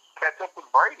catch up with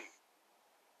Brady.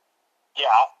 Yeah,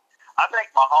 I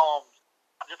think Mahomes,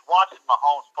 just watching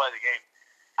Mahomes play the game,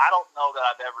 I don't know that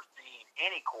I've ever seen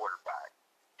any quarterback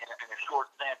in a short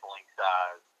sampling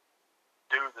size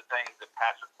do the things that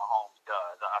Patrick Mahomes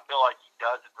does. I feel like he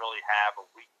doesn't really have a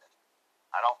weakness.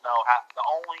 I don't know how. The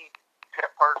only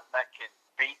person that can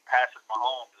beat Patrick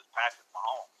Mahomes is Patrick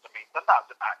Mahomes. I mean, sometimes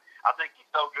I think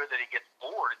he's so good that he gets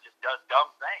bored and just does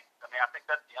dumb things. I mean, I think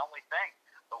that's the only thing.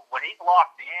 But when he's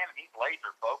locked in and he's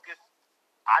laser focused,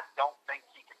 I don't think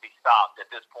he can be stopped at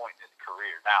this point in his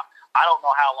career. Now, I don't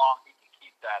know how long he can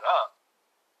keep that up,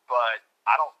 but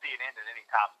I don't see it ending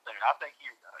anytime soon. I think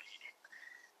he's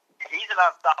an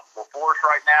unstoppable force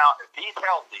right now. If he's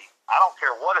healthy, I don't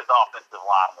care what his offensive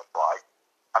line looks like.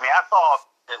 I mean, I saw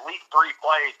at least 3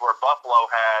 plays where Buffalo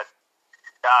had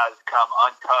guys come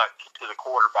untouched to the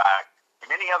quarterback. And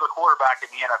any other quarterback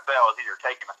in the NFL is either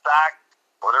taking a sack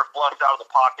or they're flushed out of the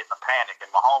pocket in a panic,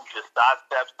 and Mahomes just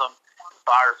sidesteps them and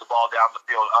fires the ball down the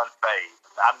field unfazed.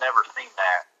 I've never seen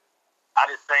that. I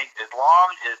just think as long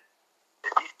as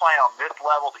if he's playing on this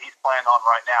level that he's playing on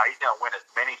right now, he's going to win as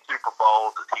many Super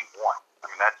Bowls as he wants. I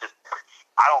mean, that's just,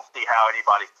 I don't see how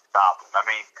anybody can stop him. I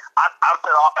mean, I've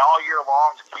said all year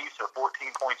long the Chiefs are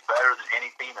 14 points better than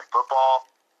any team in football.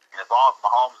 And as long as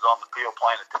Mahomes is on the field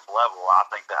playing at this level, I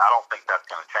don't think that's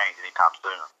going to change anytime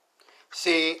soon.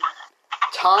 See,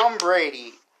 Tom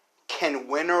Brady can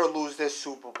win or lose this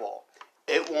Super Bowl.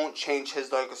 It won't change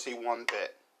his legacy one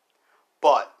bit.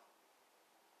 But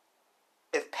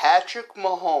if Patrick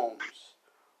Mahomes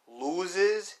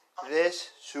loses this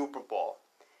Super Bowl,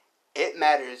 it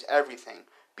matters everything,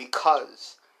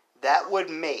 because that would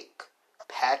make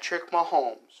Patrick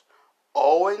Mahomes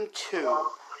 0-2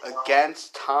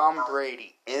 against Tom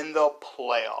Brady in the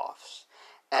playoffs.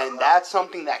 And that's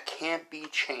something that can't be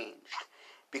changed,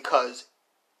 because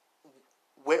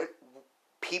when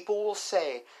people will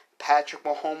say Patrick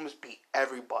Mahomes beat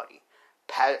everybody.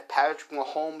 Patrick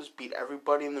Mahomes beat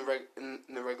everybody in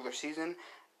the regular season.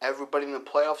 Everybody in the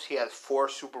playoffs. He has 4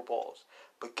 Super Bowls.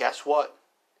 But guess what?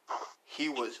 He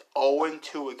was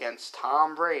 0-2 against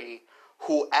Tom Brady,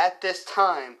 who at this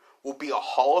time will be a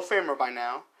Hall of Famer by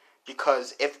now.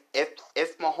 Because if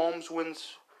Mahomes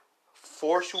wins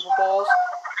 4 Super Bowls,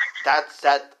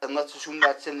 and let's assume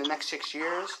that's in the next 6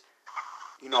 years.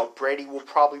 You know, Brady will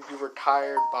probably be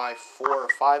retired by 4 or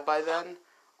 5 by then.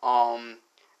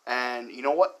 And you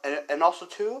know what? And also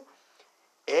too,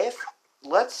 if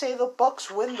let's say the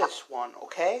Bucks win this one,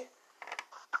 okay?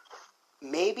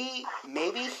 Maybe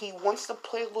he wants to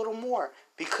play a little more,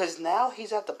 because now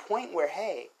he's at the point where,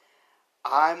 hey,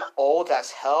 I'm old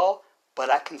as hell, but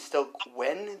I can still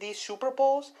win these Super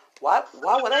Bowls. Why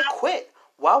would I quit?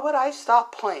 Why would I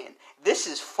stop playing? This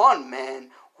is fun,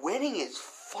 man. Winning is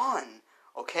fun.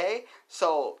 Okay?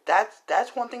 So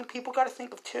that's one thing people got to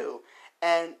think of too.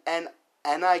 And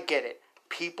I get it.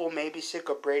 People may be sick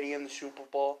of Brady in the Super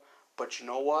Bowl, but you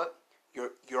know what?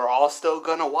 You're all still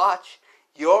gonna watch.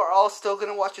 You're all still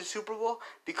gonna watch the Super Bowl,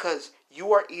 because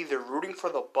you are either rooting for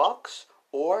the Bucks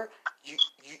or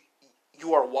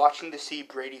you are watching to see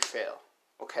Brady fail.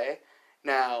 Okay?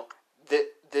 Now,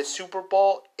 the Super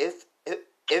Bowl, if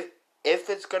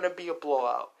it's gonna be a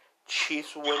blowout,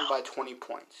 Chiefs will win by 20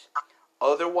 points.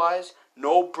 Otherwise,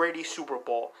 no Brady Super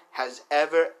Bowl has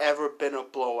ever been a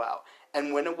blowout.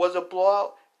 And when it was a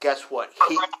blowout, guess what?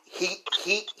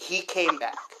 He came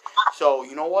back. So,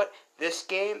 you know what? This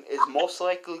game is most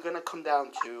likely going to come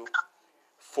down to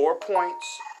 4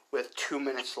 points with 2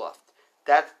 minutes left.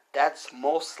 That's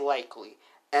most likely.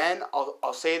 And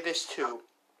I'll say this too.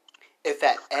 If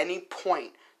at any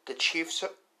point the Chiefs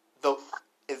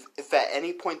if at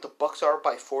any point the Bucks are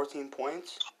by 14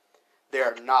 points, they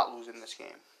are not losing this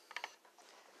game.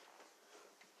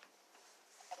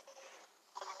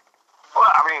 Well,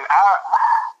 I mean,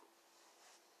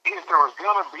 if there was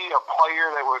going to be a player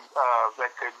that would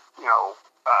that could,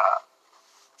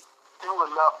 do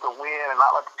enough to win and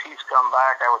not let the Chiefs come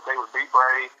back, I would say would be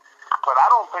Brady. But I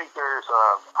don't think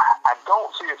I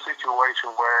don't see a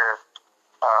situation where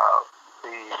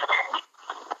the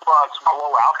Bucks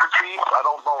blow out the Chiefs. I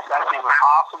don't know if that's even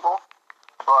possible.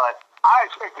 But I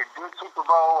expect a good Super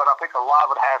Bowl, and I think a lot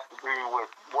of it has to do with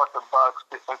what the Bucks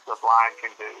defensive line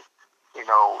can do.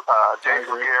 James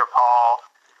Pierre-Paul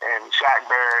and Shaq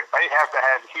Barrett, they have to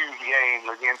have huge games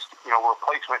against,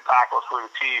 replacement tackles for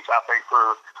the Chiefs, I think,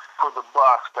 for the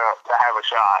Bucks to have a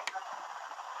shot.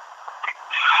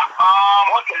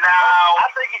 I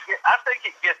think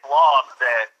it gets lost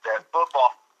that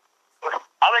football.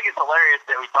 I think it's hilarious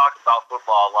that we talk about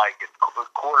football like it's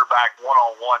quarterback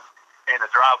one-on-one in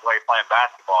the driveway playing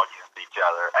basketball against each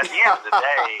other. At the end of the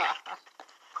day,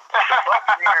 the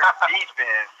Buccaneers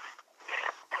defense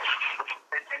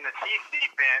and the Chiefs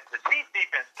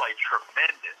defense played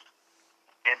tremendous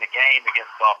in the game against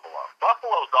Buffalo.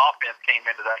 Buffalo's offense came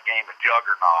into that game a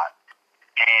juggernaut,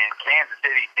 and Kansas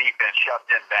City's defense shut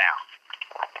them down.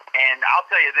 And I'll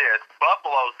tell you this,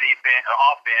 Buffalo's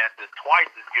offense is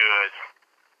twice as good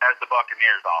as the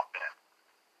Buccaneers' offense.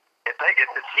 If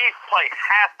the Chiefs play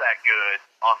half that good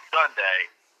on Sunday,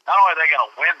 not only are they going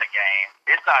to win the game,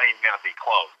 it's not even going to be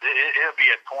close. It'll be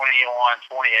a 21,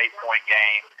 28-point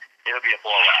game. It'll be a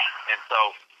blowout. And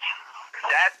so,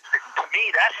 to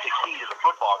me, that's the key to the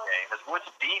football game, is which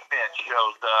defense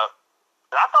shows up.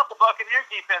 And I thought the Buccaneers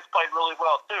defense played really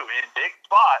well, too. In big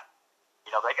spots,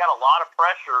 they got a lot of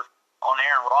pressure on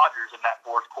Aaron Rodgers in that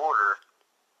fourth quarter.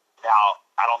 Now,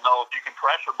 I don't know if you can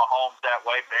pressure Mahomes that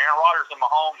way, but Aaron Rodgers and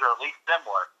Mahomes are at least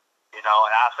similar. And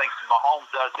I think Mahomes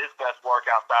does his best work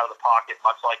outside of the pocket,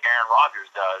 much like Aaron Rodgers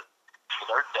does.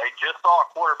 So they just saw a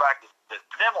quarterback that's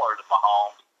similar to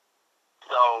Mahomes.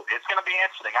 So it's going to be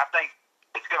interesting. I think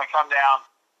it's going to come down,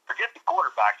 forget the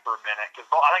quarterbacks for a minute, because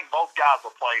I think both guys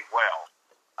will play well.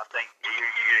 I think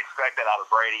you expect that out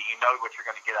of Brady. You know what you're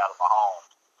going to get out of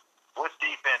Mahomes. Which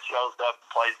defense shows up and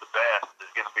plays the best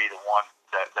is going to be the one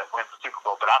that wins the Super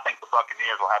Bowl. But I think the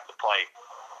Buccaneers will have to play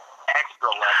extra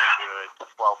level good to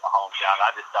slow Mahomes down.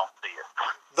 I just don't see it.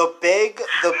 The big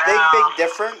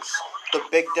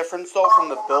difference though from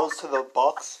the Bills to the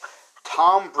Bucs,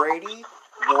 Tom Brady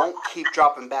won't keep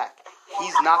dropping back.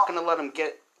 He's not going to let him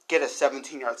get a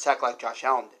 17-yard sack like Josh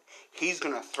Allen did. He's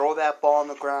going to throw that ball on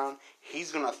the ground.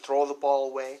 He's going to throw the ball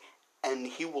away, and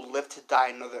he will live to die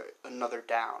another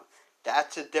down.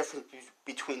 That's the difference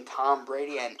between Tom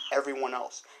Brady and everyone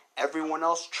else. Everyone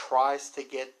else tries to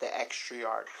get the extra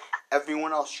yard.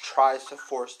 Everyone else tries to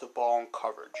force the ball in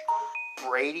coverage.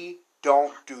 Brady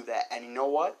don't do that. And you know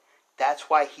what? That's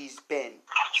why he's been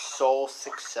so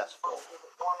successful.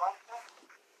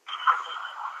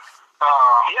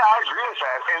 Yeah, I agree with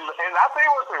that. And I think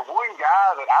what's the one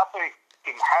guy that I think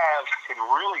can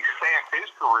really stamp his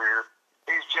career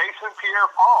is Jason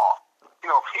Pierre-Paul.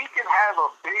 If he can have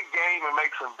a big game and make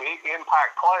some big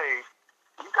impact plays,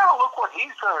 you got to look what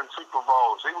he's done in Super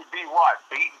Bowls. It would be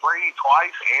beat Brady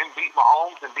twice and beat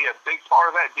Mahomes and be a big part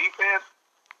of that defense.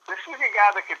 This is a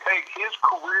guy that can take his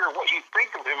career, what you think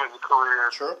of him as a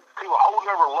career, sure, to a whole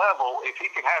nother level if he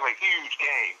can have a huge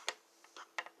game.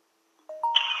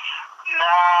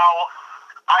 Now,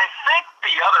 I think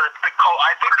the other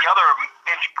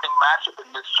interesting matchup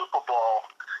in this Super Bowl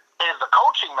is the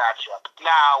coaching matchup.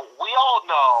 Now, we all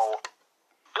know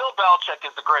Bill Belichick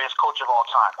is the greatest coach of all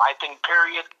time. I think,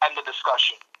 period, end of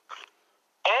discussion.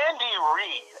 Andy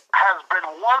Reid has been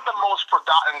one of the most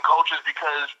forgotten coaches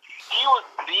because he was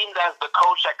deemed as the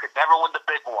coach that could never win the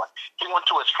big one. He went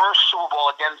to his first Super Bowl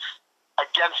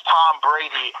against Tom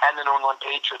Brady and the New England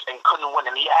Patriots and couldn't win.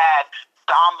 And he had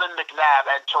Donovan McNabb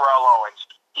and Terrell Owens.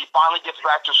 He finally gets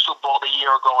back to Super Bowl a year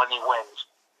ago and he wins.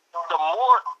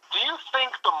 Do you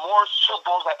think the more Super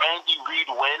Bowls that Andy Reid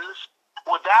wins,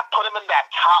 would that put him in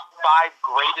that top 5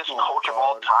 greatest coach of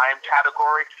all time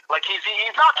category? Like he's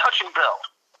not touching Bill,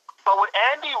 but with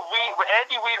Andy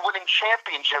Reid winning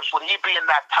championships, would he be in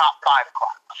that top 5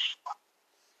 class?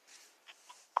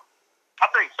 I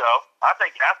think so. I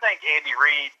think Andy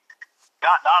Reid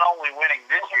not only winning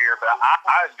this year, but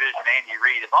I envision Andy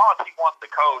Reid, as long as he wants to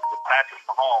coach with Patrick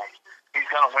Mahomes, he's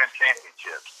going to win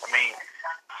championships. I mean,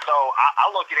 so I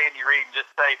look at Andy Reid and just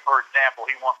say, for example,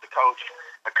 he wants to coach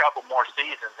a couple more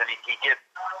seasons and he gets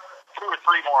 2 or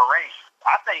 3 more rings.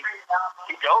 I think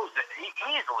he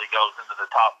easily goes into the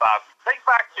top 5. Think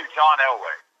back to John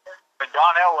Elway. When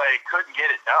John Elway couldn't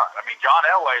get it done. I mean, John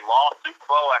Elway lost Super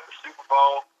Bowl after Super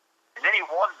Bowl, and then he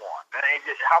won one. And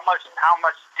how much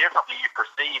differently you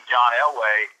perceive John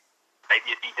Elway, maybe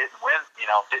if he didn't win,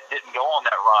 didn't go on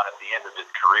that run at the end of his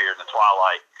career in the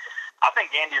twilight. I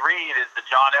think Andy Reid is the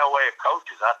John Elway of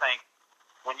coaches. I think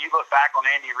when you look back on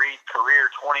Andy Reid's career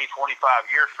 20,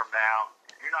 25 years from now,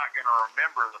 you're not going to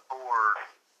remember the 4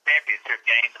 championship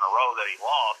games in a row that he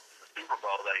lost, the Super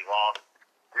Bowl that he lost.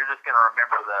 You're just going to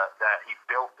remember that he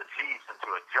built the Chiefs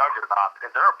into a juggernaut because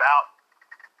they're about,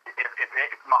 if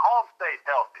Mahomes stays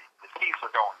healthy, the Chiefs are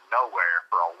going nowhere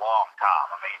for a long time.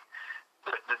 I mean,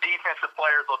 the defensive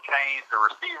players will change, the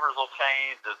receivers will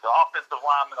change, the offensive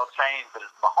linemen will change, but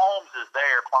if Mahomes is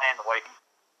there playing the way he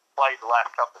played the last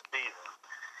couple of seasons,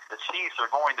 the Chiefs are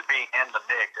going to be in the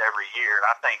mix every year. And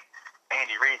I think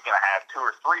Andy Reid's going to have 2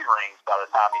 or 3 rings by the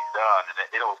time he's done, and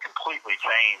it'll completely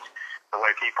change the way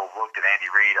people looked at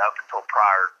Andy Reid up until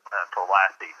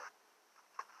last season.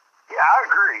 Yeah, I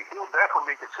agree. He'll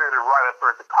definitely be considered right up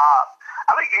there at the top.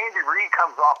 I think Andy Reid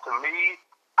comes off to me,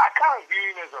 I kind of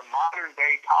view him as a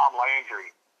modern-day Tom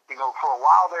Landry. for a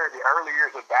while there, the early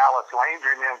years of Dallas,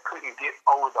 Landry and them couldn't get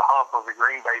over the hump of the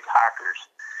Green Bay Packers.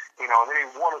 And then he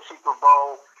won a Super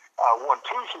Bowl, won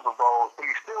 2 Super Bowls, but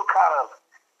he's still kind of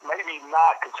maybe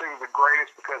not considered the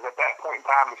greatest because at that point in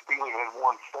time, the Steelers had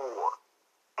won 4.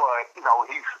 But,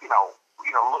 he's,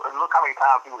 look how many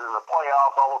times he was in the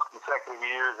playoffs all those consecutive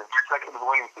years and consecutive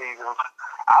winning seasons.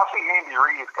 I see Andy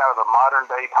Reid as kind of the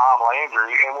modern-day Tom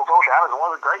Landry, and will go down as one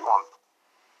of the great ones.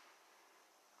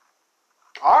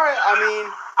 All right, I mean,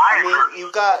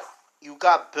 you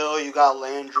got Bill, you got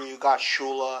Landry, you got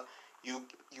Shula, you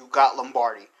got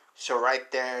Lombardi. So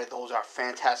right there, those are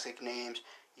fantastic names.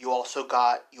 You also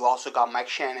got Mike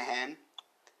Shanahan.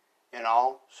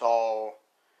 So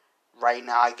right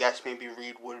now, I guess maybe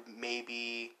Reed would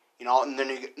and then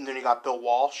you got Bill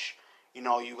Walsh. You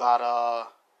got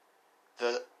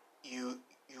you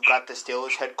got the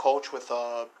Steelers head coach with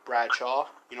Bradshaw.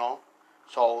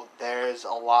 So there's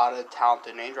a lot of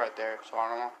talented names right there. So I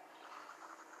don't know.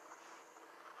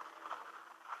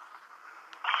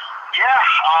 Yeah,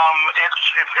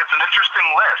 it's an interesting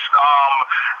list.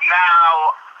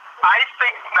 Now I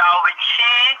think the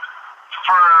key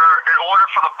in order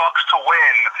for the Bucs to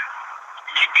win,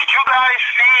 did you guys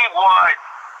see what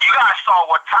you guys saw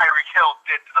what Tyreek Hill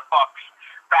did to the Bucs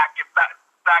back in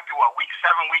what, week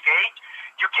 7, week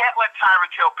 8? You can't let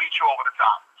Tyreek Hill beat you over the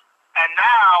top. And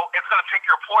now it's going to pick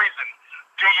your poison.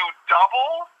 Do you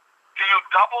double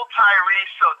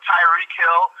Tyreek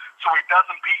Hill so he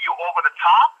doesn't beat you over the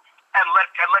top and let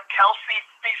Kelsey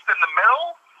feast in the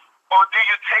middle? Or do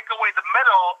you take away the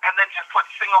middle and then just put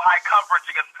single high coverage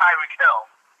against Tyreek Hill?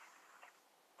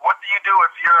 What do you do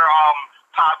if you're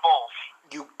Todd Bowles?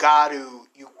 You got to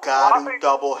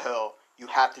double Hill. You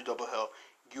have to double Hill.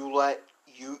 You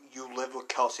live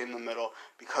with Kelsey in the middle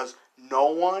because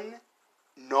no one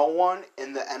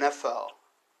in the NFL,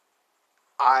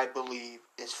 I believe,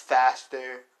 is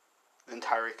faster than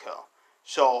Tyreek Hill.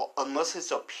 So unless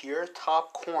it's a pure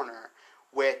top corner,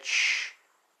 which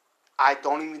I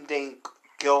don't even think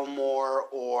Gilmore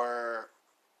or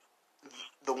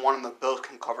the one in the Bills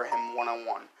can cover him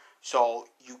one-on-one. So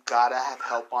you gotta have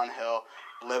help on Hill,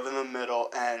 live in the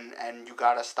middle, and you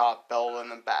gotta stop Bell in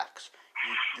the backs.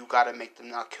 You gotta make them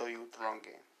not kill you with the run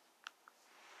game.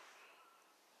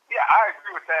 Yeah, I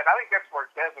agree with that. I think that's where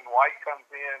Devin White comes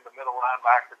in, the middle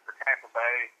linebacker for Tampa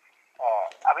Bay.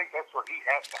 I think that's where he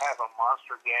has to have a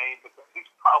monster game because he's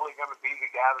probably going to be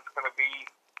the guy that's going to be,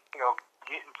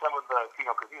 getting some of the,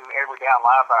 because he's an every down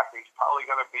linebacker. He's probably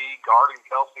going to be guarding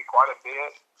Kelsey quite a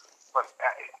bit. But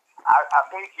I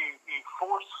think you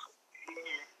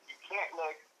can't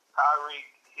let Tyreek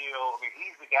Hill. I mean,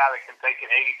 he's the guy that can take it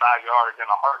 85 yards in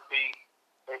a heartbeat.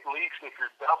 At least if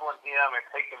you're doubling him and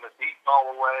taking the deep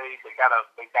ball away, they gotta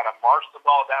march the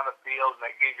ball down the field, and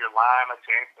that gives your line a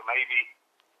chance to maybe,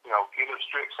 get a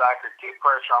strip sack or get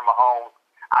pressure on Mahomes.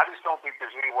 I just don't think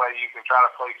there's any way you can try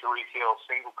to play Tyreek Hill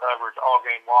single coverage all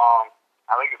game long.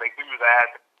 I think if they do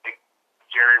that, they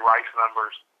Jerry Rice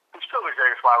numbers. He's still the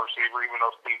greatest wide receiver, even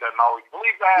though Steve doesn't always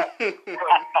believe that.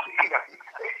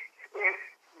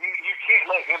 You can't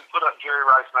let him put up Jerry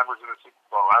Rice numbers in the Super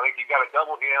Bowl. I think you got to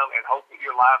double him and hope that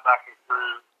your linebacking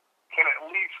crew can at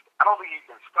least. I don't think you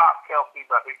can stop Kelsey,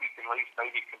 but I think you can at least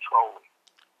maybe control him.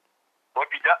 Well,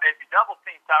 if you double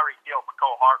team Tyreek Hill,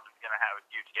 McCole Hartman's going to have a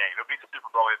huge game. It'll be the Super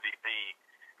Bowl MVP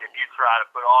if you try to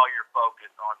put all your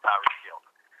focus on Tyreek Hill.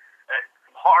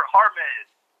 Hartman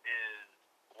is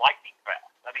lightning fast.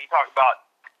 I mean, you talk about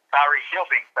Tyreek Hill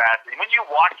being fast. And when you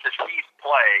watch the Chiefs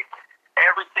play,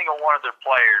 every single one of their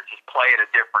players just play at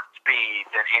a different speed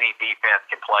than any defense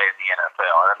can play in the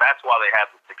NFL. And that's why they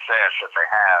have the success that they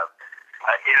have.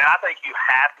 And I think you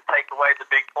have to take away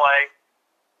the big play.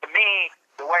 To me,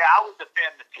 the way I would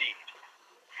defend the Chiefs,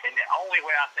 and the only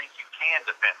way I think you can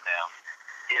defend them,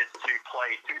 is to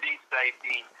play 2D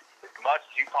safety as much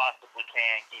as you possibly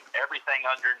can, keep everything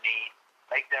underneath,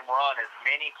 make them run as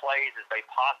many plays as they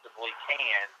possibly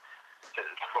can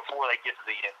before they get to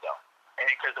the end zone. And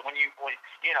because when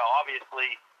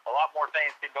obviously a lot more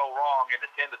things can go wrong in a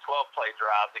 10 to 12 play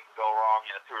drive than can go wrong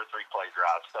in a 2 or 3 play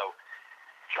drive. So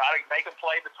try to make them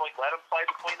let them play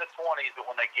between the 20s, but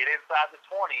when they get inside the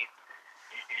 20s,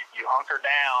 you hunker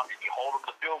down and you hold them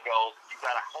to field goals. You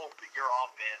got to hope that your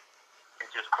offense can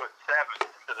just put 7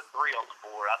 instead of 3 on the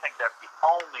board. I think that's the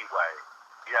only way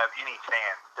you have any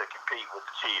chance to compete with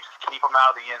the Chiefs. Keep them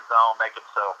out of the end zone, make them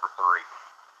settle for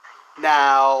 3.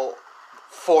 Now,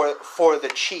 for the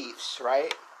Chiefs,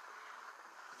 right?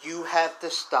 You have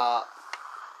to stop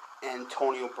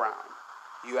Antonio Brown.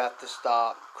 You have to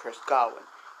stop Chris Godwin.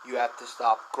 You have to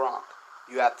stop Gronk.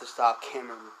 You have to stop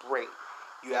Cameron Brate.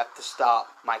 You have to stop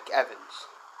Mike Evans.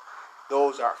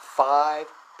 Those are 5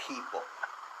 people.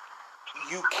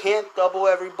 You can't double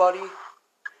everybody,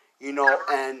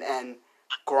 and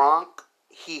Gronk,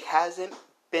 he hasn't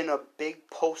been a big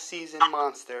postseason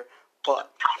monster, but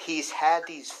he's had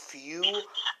these few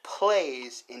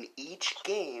plays in each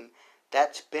game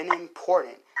that's been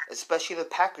important, especially the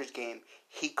Packers game.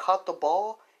 He caught the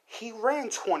ball, he ran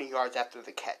 20 yards after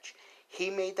the catch. He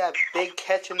made that big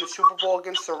catch in the Super Bowl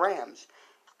against the Rams.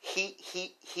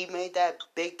 He made that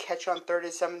big catch on 3rd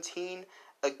and 17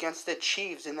 against the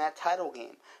Chiefs in that title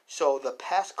game. So the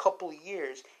past couple of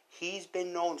years, he's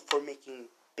been known for making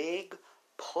big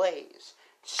plays.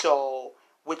 So,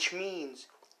 which means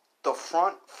the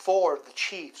front 4 of the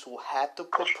Chiefs will have to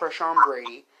put pressure on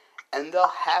Brady, and they'll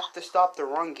have to stop the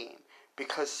run game.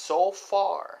 Because so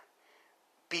far,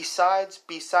 besides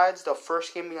the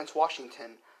first game against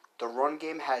Washington, the run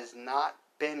game has not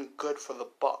been good for the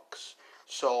Bucs.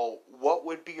 So, what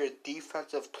would be your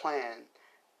defensive plan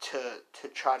to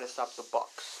try to stop the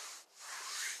Bucs?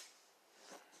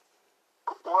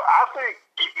 Well, I think,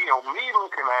 me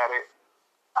looking at it,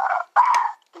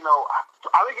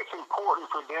 I think it's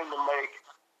important for them to make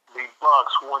the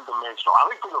Bucs one-dimensional. I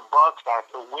think for the Bucs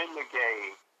to win the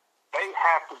game, they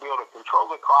have to be able to control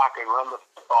the clock and run the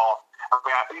football.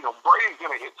 Brady's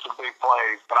going to hit some big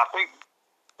plays, but I think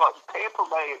Tampa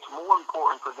Bay, it's more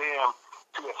important for them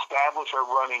to establish a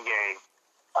running game.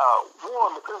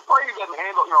 One, because Brady doesn't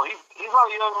handle, he's not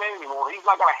a young man anymore. He's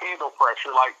not going to handle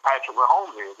pressure like Patrick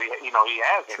Mahomes is. He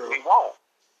hasn't. True. He won't.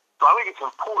 So I think it's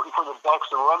important for the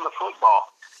Bucs to run the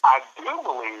football. I do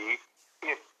believe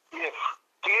if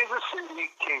Kansas City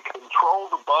can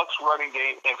control the Bucs running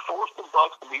game and force the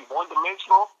Bucs to be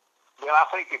one-dimensional, then I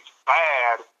think it's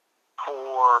bad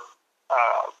for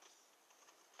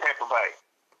Tampa Bay.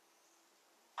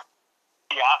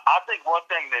 Yeah, I think one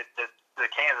thing that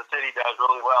Kansas City does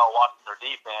really well watching their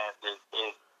defense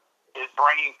is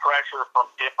bringing pressure from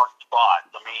different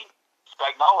spots. I mean,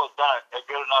 Spagnuolo's done a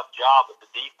good enough job with the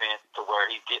defense to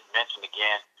where he's getting mentioned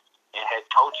again in head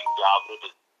coaching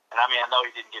jobs. I know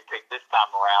he didn't get picked this time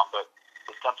around, but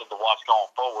it's something to watch going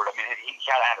forward. I mean, he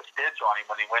kind of had a stench on him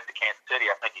when he went to Kansas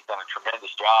City. I think he's done a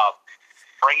tremendous job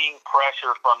bringing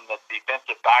pressure from the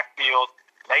defensive backfield,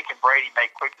 making Brady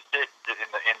make quick decisions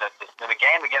in the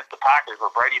game against the Packers where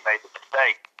Brady made the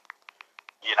mistake.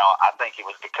 I think it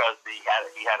was because he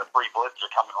had a free blitzer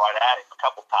coming right at him a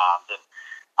couple times, and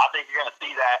I think you're going to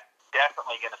see that.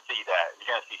 Definitely going to see that. You're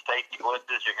going to see safety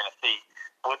blitzes. You're going to see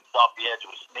blitzes off the edge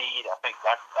with Snead. I think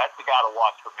that's the guy to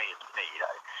watch for me. Is Snead.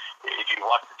 If you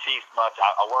watch the Chiefs much,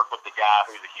 I work with the guy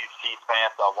who's a huge Chiefs fan,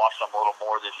 so I watched them a little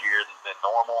more this year than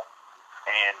normal.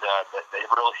 And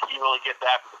he really gets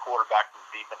after the quarterback from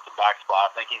the defensive back spot.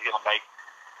 I think he's going to make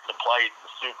some plays in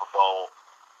the Super Bowl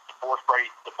to force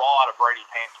the ball out of Brady's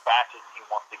hands fast as he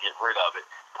wants to get rid of it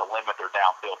to limit their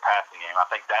downfield passing game. I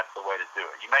think that's the way to do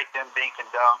it. You make them dink and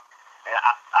dunk. And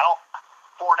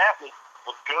Fournette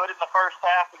was good in the first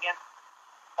half against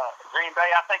Green Bay.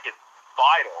 I think it's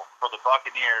vital for the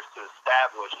Buccaneers to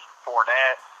establish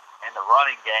Fournette and the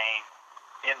running game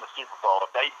in the Super Bowl.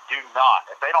 If they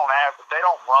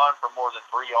don't run for more than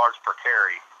 3 yards per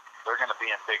carry, they're going to be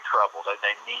in big trouble.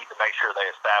 They need to make sure they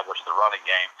establish the running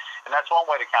game, and that's one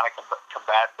way to kind of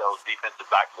combat those defensive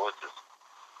back blitzes.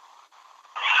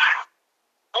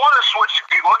 I want to switch.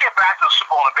 We'll get back to the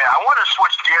Super Bowl in a bit. I want to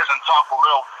switch gears and talk a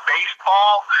little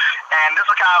baseball, and this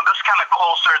is kind of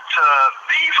closer to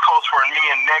the East Coast for me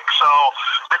and Nick. So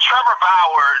the Trevor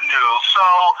Bauer news. So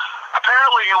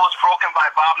apparently it was broken by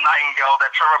Bob Nightingale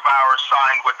that Trevor Bauer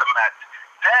signed with the Mets.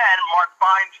 Then Mark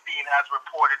Feinstein has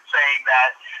reported saying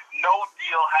that no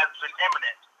deal has been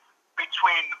imminent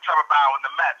between Trevor Bauer and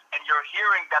the Mets, and you're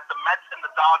hearing that the Mets and the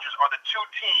Dodgers are the two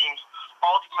teams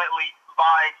ultimately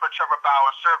vying for Trevor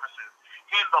Bauer's services.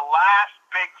 He's the last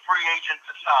big free agent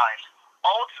to sign.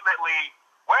 Ultimately,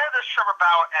 where does Trevor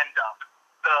Bauer end up?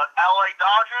 The LA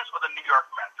Dodgers or the New York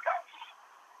Mets, guys?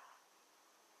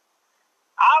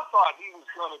 I thought he was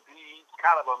going to be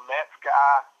kind of a Mets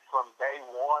guy from day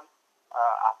one.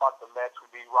 I thought the Mets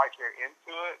would be right there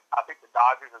into it. I think the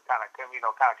Dodgers have kind of came in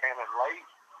late.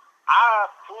 I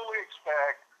fully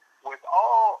expect with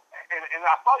all, and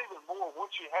I thought even more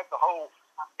once you had the whole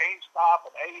GameStop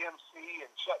and AMC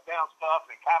and shut down stuff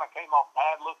and kind of came off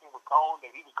bad looking with Cohen,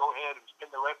 that he would go ahead and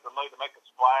spend the rest of the money to make a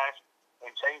splash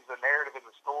and change the narrative in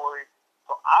the story.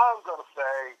 So I'm going to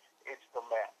say it's the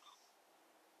Mets.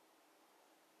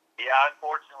 Yeah,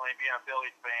 unfortunately, being a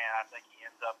Phillies fan, I think he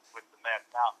ends up with the Mets.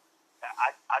 Now,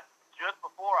 I just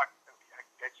before I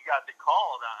guess you guys had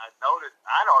called, I noticed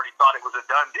I'd already thought it was a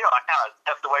done deal. I kind of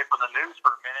stepped away from the news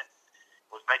for a minute,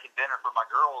 was making dinner for my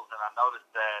girls, and I noticed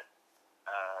that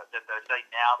that they say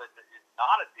now that it's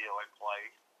not a deal in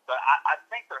place. But I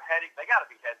think they're heading. They got to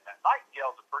be heading that.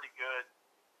 Nightingale's a pretty good.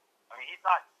 I mean, he's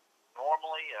not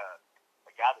normally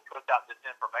a guy that puts out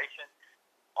disinformation.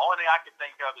 Only thing I can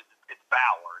think of is it's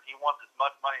Bauer. He wants as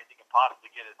much money as he can possibly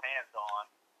get his hands on,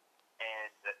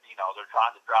 and they're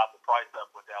trying to drive the price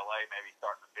up with LA, maybe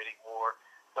starting a bidding war.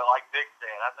 So, like Vic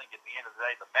said, I think at the end of the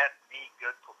day, the Mets need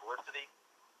good publicity,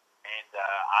 and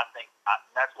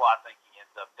that's why I think he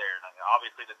ends up there. And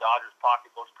obviously, the Dodgers'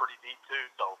 pocketbook's pretty deep too,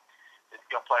 so it's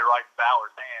going to play right in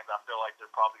Bauer's hands. I feel like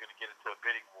they're probably going to get into a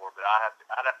bidding war, but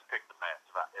I'd have to pick the Mets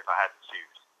if I had to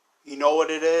choose. You know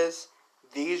what it is?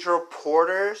 These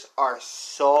reporters are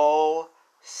so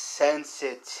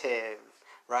sensitive,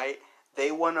 right?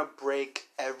 They want to break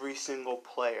every single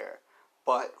player.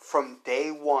 But from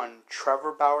day one,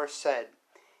 Trevor Bauer said,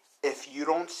 if you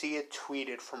don't see it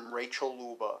tweeted from Rachel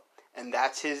Luba, and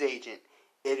that's his agent,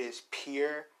 it is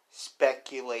pure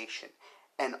speculation.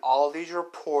 And all these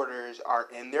reporters are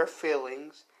in their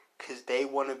feelings because they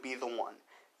want to be the one.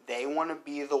 They want to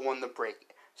be the one to break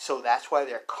it. So that's why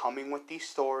they're coming with these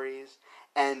stories.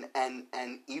 And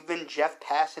even Jeff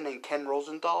Passan and Ken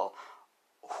Rosenthal,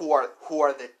 who are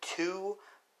the two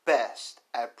best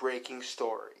at breaking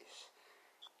stories.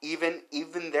 Even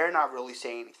they're not really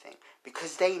saying anything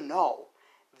because they know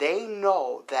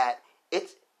that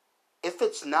if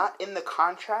it's not in the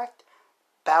contract,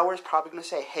 Bauer's probably going to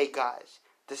say, hey guys,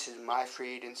 this is my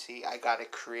free agency. I got a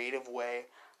creative way.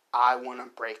 I want to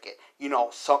break it.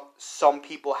 Some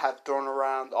people have thrown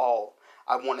around,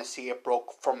 I want to see it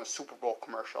broke from a Super Bowl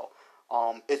commercial.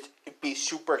 It'd be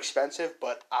super expensive,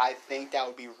 but I think that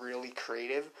would be really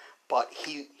creative. But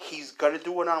he's going to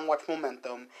do it on Watch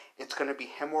Momentum. It's going to be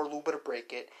him or Luba to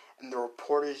break it. And the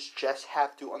reporters just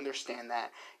have to understand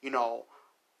that.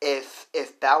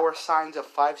 If Bauer signs a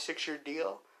 5-6 year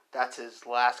deal, that's his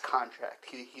last contract.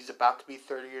 He's about to be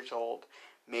 30 years old.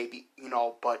 Maybe,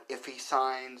 but if he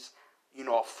signs, a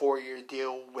 4-year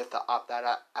deal with the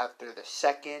opt-out after the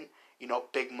second,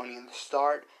 big money in the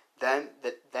start, then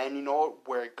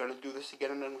we're going to do this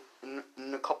again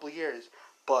in a couple of years.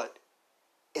 But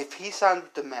if he signs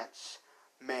with the Mets,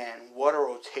 man, what a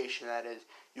rotation that is.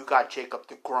 You got Jacob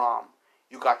deGrom.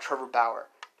 You got Trevor Bauer.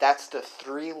 That's the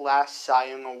 3 last Cy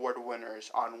Young Award winners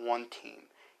on one team.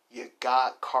 You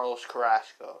got Carlos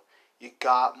Carrasco. You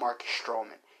got Marcus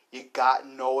Stroman. You got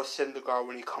Noah Syndergaard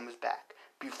when he comes back.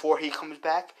 Before he comes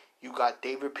back, you got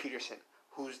David Peterson,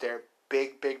 who's their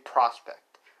big prospect.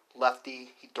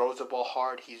 Lefty, he throws the ball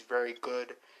hard. He's very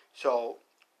good. So,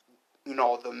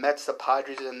 the Mets, the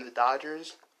Padres, and the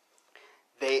Dodgers,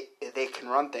 they can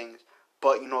run things.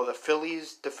 But the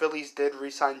Phillies did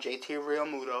re-sign JT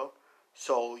Realmuto,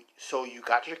 so you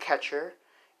got your catcher.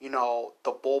 The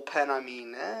bullpen, I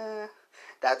mean,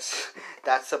 that's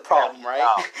the problem,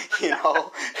 right?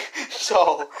 No.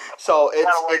 So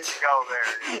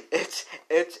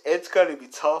it's gonna be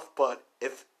tough. But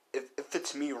if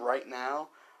it's me right now,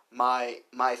 my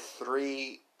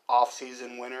 3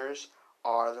 off-season winners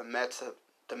are the Mets,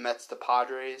 the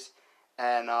Padres,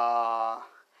 and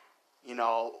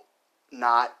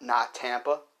not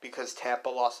Tampa, because Tampa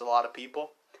lost a lot of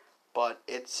people. But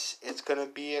it's gonna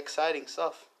be exciting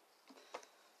stuff.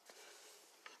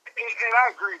 And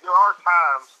I agree. There are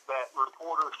times that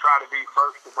reporters try to be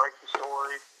first to break the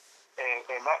story,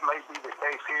 and that may be the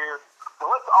case here.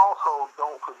 But let's also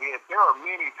don't forget there are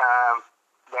many times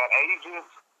that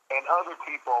agents and other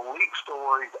people leak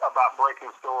stories about breaking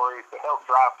stories to help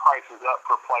drive prices up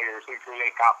for players and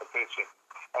create competition.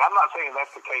 And I'm not saying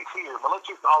that's the case here, but let's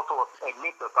just also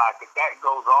admit the fact that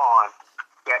goes on,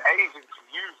 that agents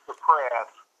use the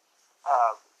press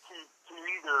to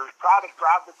either try to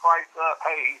drive the price up,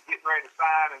 hey, he's getting ready to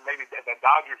sign, and maybe the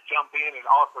Dodgers jump in and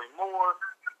offer him more.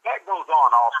 That goes on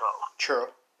also. True.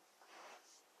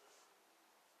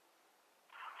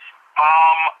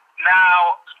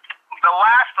 Now, the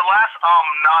last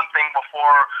non-thing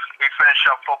before we finish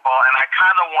up football, and I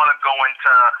kind of want to go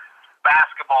into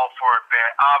basketball for a bit.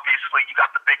 Obviously, you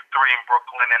got the big 3 in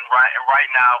Brooklyn, and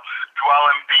right now, Joel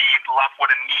Embiid left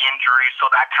with a knee injury,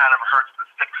 so that kind of hurts the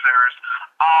Sixers.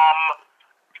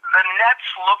 The Nets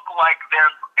look like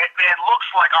it looks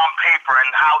like on paper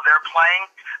and how they're playing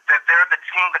that they're the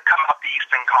team to come out the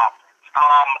Eastern Conference.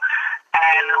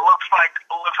 And it looks like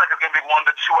it's going to be one of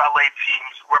the 2 LA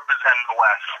teams representing the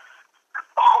West.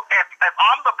 If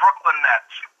I'm the Brooklyn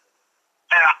Nets,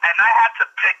 and I had to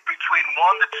pick between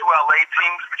one of the 2 LA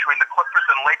teams, between the Clippers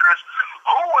and Lakers,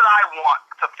 who would I want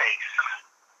to face?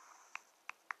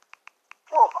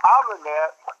 Well, if I'm the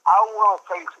Nets, I want to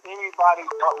face anybody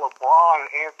but LeBron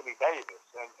and Anthony Davis,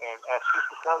 and that's just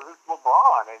because it's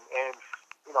LeBron. And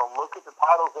look at the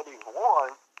titles that he's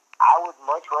won, I would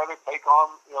much rather take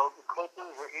on, the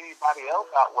Clippers or anybody else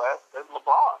out west than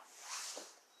LeBron.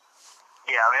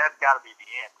 Yeah, I mean, that's got to be the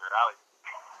answer.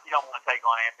 You don't want to take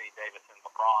on Anthony Davis and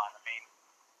LeBron. I mean,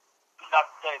 not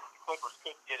to say that the Clippers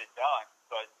couldn't get it done,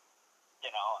 but,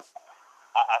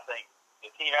 I think the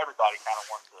team everybody kind of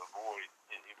wants to avoid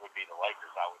it would be the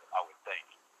Lakers, I would think.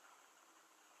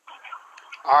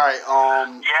 All right.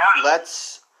 Yeah.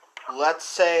 Let's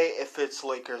say if it's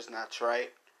Lakers Nets,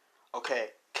 right?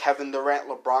 Okay. Kevin Durant,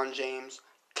 LeBron James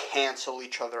cancel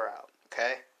each other out.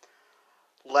 Okay.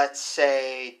 Let's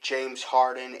say James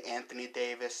Harden, Anthony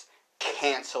Davis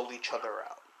cancel each other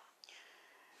out.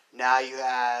 Now you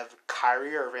have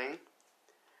Kyrie Irving.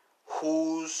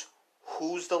 Who's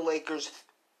the Lakers'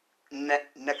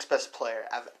 next best player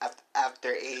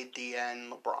after AD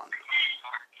and LeBron?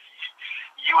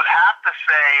 You would have to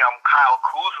say Kyle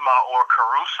Kuzma or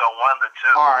Caruso, one of the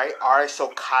two. All right. So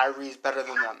Kyrie's better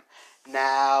than them.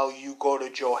 Now you go to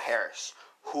Joe Harris.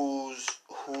 Who's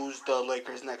the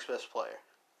Lakers' next best player?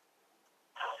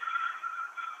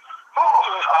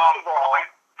 First of all, I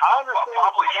understand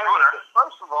probably Schroeder.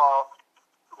 First of all,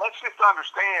 let's just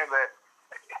understand that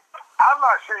I'm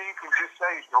not sure you can just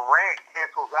say Durant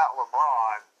cancels out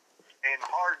LeBron and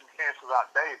Harden cancels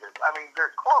out Davis. I mean,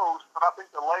 they're close, but I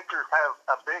think the Lakers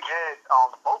have a big edge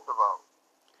on both of those.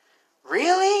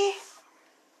 Really?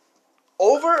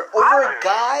 Over a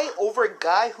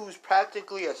guy who's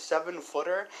practically a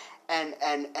 7-footer, and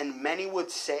many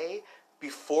would say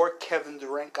before Kevin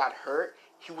Durant got hurt,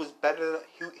 he was better.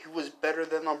 He was better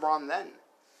than LeBron then.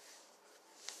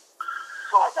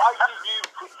 So if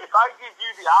I give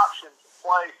you the option to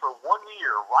play for 1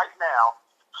 year right now,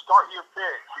 start your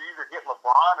pick. You either get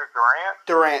LeBron or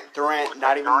Durant. Durant.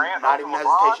 Not even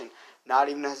hesitation. Not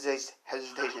even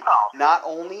hesitation. Oh. Not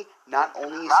only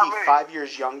is he 5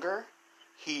 years younger,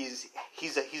 he's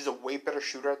a way better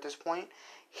shooter at this point.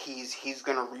 He's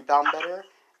gonna rebound better,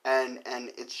 and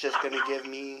it's just gonna give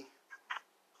me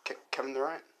Kevin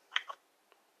Durant.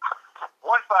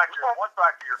 One factor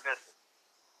you're missing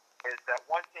is that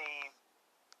one team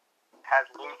has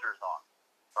losers on,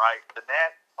 right? The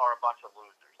Nets are a bunch of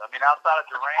losers. I mean, outside of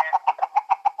Durant,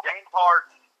 James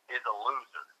Harden is a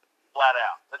loser, flat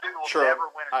out. The dude will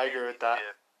never win a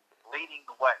championship leading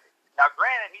the way. Now,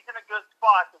 granted, he's in a good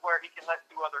spot to where he can let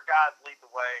two other guys lead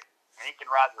the way, and he can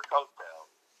ride their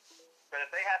coattails. But if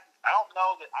they have, I don't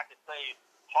know that I could say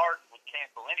Harden would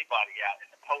cancel anybody out in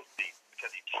the postseason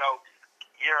because he chokes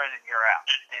year in and year out.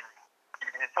 And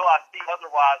until I see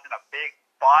otherwise in a big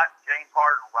spot, James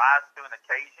Harden rise to an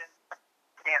occasion,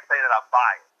 can't say that I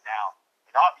buy it. Now,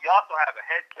 you also have a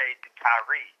head case in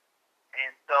Kyrie.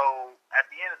 And so, at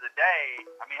the end of the day,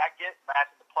 I mean, I get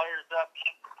matching the players up.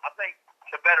 I think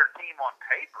the better team on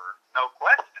paper, no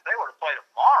question. If they were to play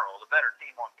tomorrow, the better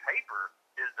team on paper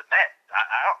is the Nets.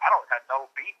 I don't have no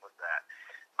beef with that.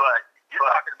 But you're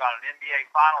talking about an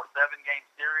NBA Finals 7-game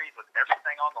series with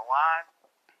everything on the line.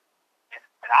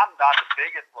 And I'm not the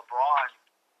biggest LeBron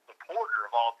supporter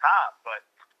of all time, but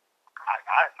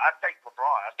I take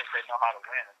LeBron. I think they know how to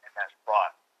win in that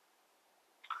spot.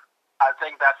 I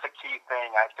think that's the key thing.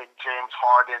 I think James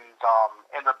Harden's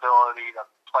inability to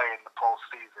play in the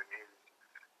postseason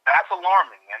that's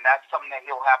alarming, and that's something that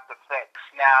he'll have to fix.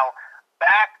 Now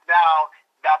back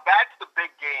to the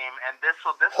big game, and this.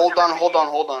 Hold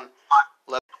on.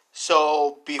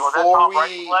 So before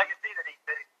we legacy that he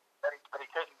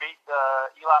couldn't beat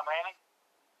Eli Manning.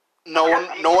 No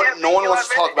one wants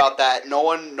to talk about that. No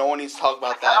one needs to talk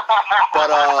about that. But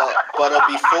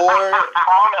before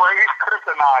Tom Brady's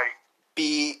kryptonite.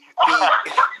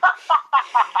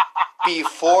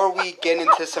 Before we get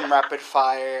into some rapid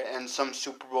fire and some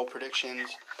Super Bowl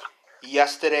predictions,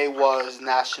 yesterday was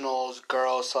Nationals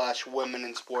Girls/Women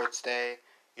in Sports Day.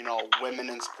 You know, women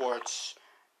in sports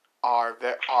are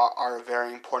a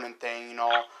very important thing. You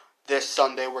know, this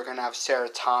Sunday we're gonna have Sarah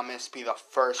Thomas be the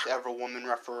first ever woman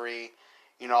referee.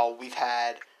 You know, we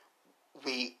have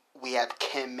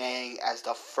Kim Mang as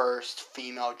the first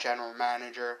female general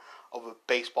manager of a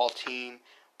baseball team.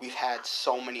 We've had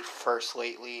so many firsts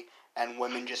lately, and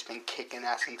women just been kicking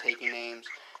ass and taking names.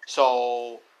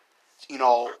 So, you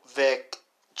know, Vic,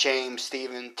 James,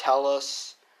 Steven, tell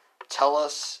us,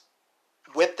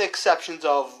 with the exceptions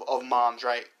of moms,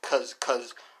 right?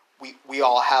 Because we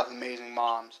all have amazing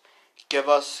moms. Give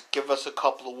us a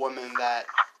couple of women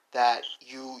that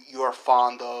you are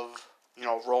fond of, you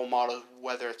know, role models,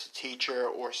 whether it's a teacher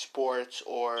or sports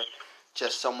or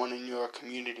just someone in your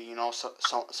community, you know,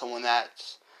 someone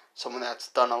that's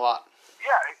done a lot.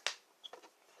 Yeah, it's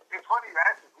funny you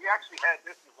asked this. We actually had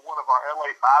this as one of our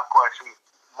LA 5 questions,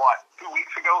 2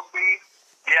 weeks ago, Steve?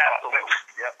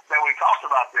 that we talked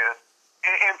about this.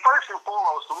 And first and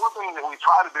foremost, the one thing that we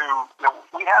try to do,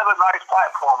 we have a nice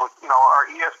platform with, our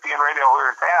ESPN radio here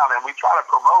in town, and we try to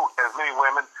promote as many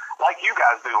women like you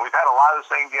guys do. We've had a lot of the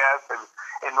same guests,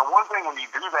 and the one thing when you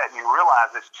do that and you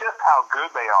realize it's just how good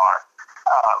they are,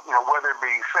 whether it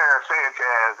be Sarah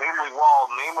Sanchez, Emily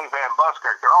Walden, Emily Van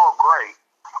Buskirk, they're all great.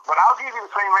 But I'll give you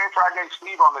the same answer I gave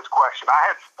Steve on this question. I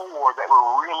had 4 that were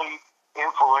really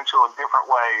influential in different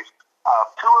ways.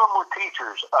 2 of them were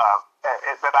teachers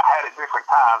that I had at different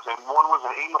times, and one was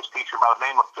an English teacher by the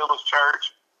name of Phyllis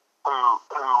Church, who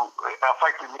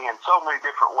affected me in so many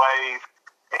different ways,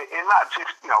 and not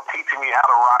just teaching me how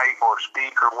to write or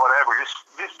speak or whatever,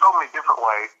 just so many different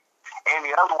ways. And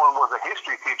the other one was a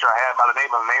history teacher I had by the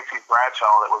name of Nancy Bradshaw,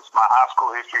 that was my high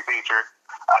school history teacher.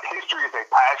 History is a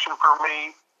passion for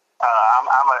me.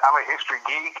 I'm a history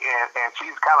geek, and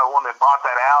she's kind of the one that brought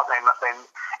that out, and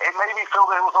it made me feel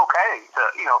that it was okay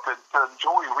to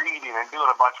enjoy reading and doing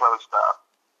a bunch of other stuff.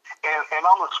 And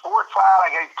on the sports side, I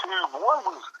gave 2. One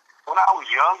was when I was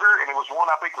younger, and it was one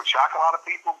I think would shock a lot of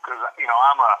people because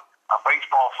I'm a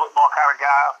baseball, football kind of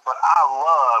guy, but I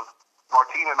love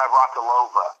Martina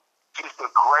Navratilova. Just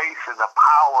the grace and the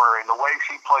power and the way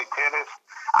she played tennis.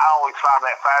 I always found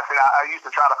that fascinating. I used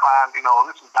to try to find,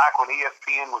 this was back when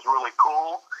ESPN was really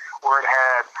cool, where it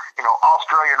had,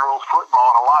 Australian rules football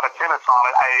and a lot of tennis on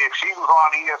it. If she was on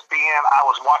ESPN, I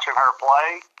was watching her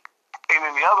play. And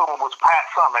then the other one was Pat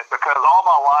Summitt, because all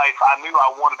my life I knew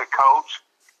I wanted to coach,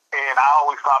 and I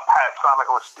always thought Pat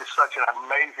Summitt was just such an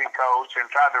amazing coach,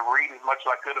 and tried to read as much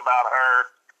as I could about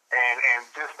her. And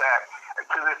just that,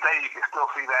 to this day, you can still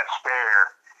see that stare,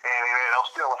 and it'll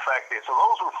still affect it. So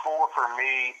those were 4 for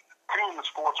me, 2 in the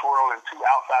sports world and 2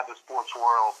 outside the sports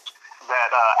world that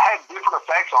had different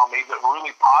effects on me, but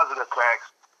really positive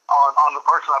effects on the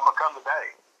person I've become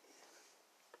today.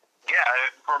 Yeah,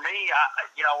 for me,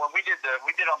 when we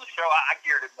did on the show, I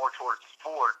geared it more towards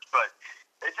sports, but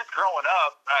it's just growing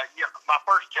up. My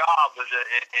first job was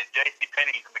in J.C.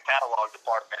 Penney's in the catalog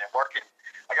department, and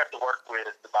I got to work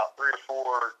with about 3 or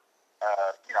 4,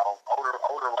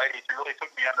 older ladies who really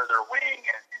took me under their wing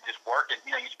and just working.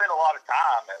 You spend a lot of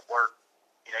time at work.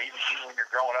 Even when you're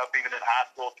growing up, even in high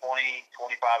school, 20,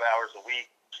 25 hours a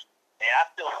week. And I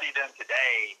still see them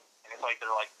today, and it's like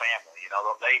they're like family.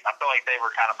 I feel like they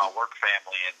were kind of my work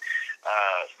family, and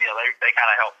they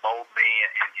kind of helped mold me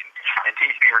and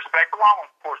teach me respect. Along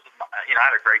with, of course, I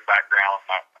had a great background.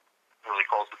 Really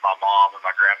close with my mom and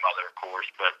my grandmother, of course.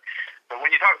 But when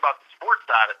you talk about the sports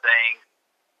side of things,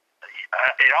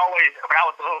 it always, when I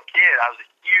was a little kid, I was a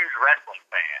huge wrestling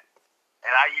fan,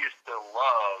 and I used to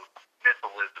love Miss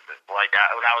Elizabeth. Like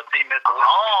when I would see Miss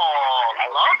Elizabeth, I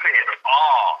loved it.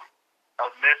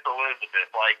 Of Miss Elizabeth,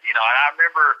 and I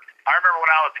remember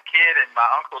when I was a kid, and my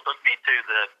uncle took me to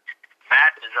the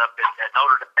matches up at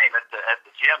Notre Dame at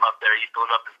the gym up there. He used to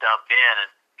live up in South Bend,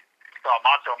 and saw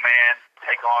Macho Man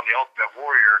take on the Ultimate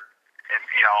Warrior, and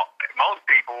most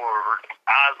people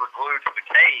eyes were glued to the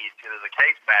cage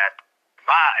match.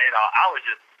 I was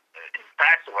just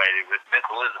infatuated with Miss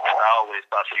Elizabeth. I always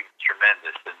thought she was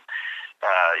tremendous, and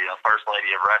first lady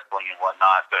of wrestling and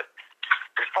whatnot. But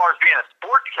as far as being a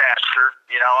sportscaster,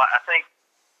 I think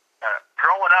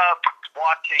growing up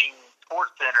watching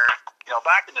SportsCenter,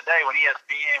 back in the day when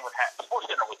ESPN would have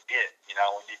SportsCenter was it.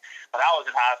 When I was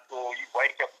in high school, you'd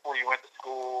wake up before you went to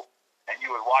school, and you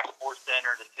would watch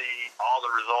SportsCenter to see all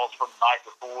the results from the night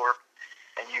before,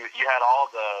 and you had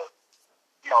all the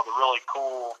the really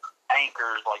cool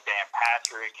anchors like Dan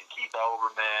Patrick and Keith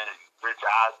Olbermann and Rich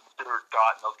Eisen, Stuart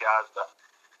Scott, and those guys. But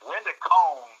Linda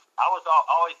Cohn, I was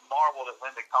always marveled at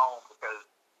Linda Cohn because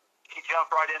she jumped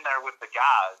right in there with the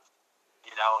guys,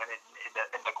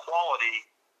 and the quality,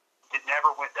 it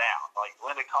never went down. Like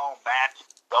Linda Cohn matched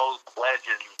those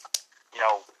legends,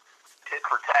 tit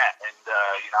for tat. And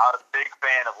I was a big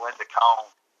fan of Linda Cohn.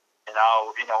 And I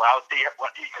would see,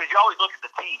 because you always look at the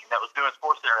team that was doing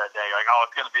SportsCenter that day, like,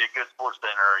 it's going to be a good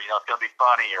SportsCenter, or, it's going to be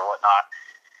funny or whatnot.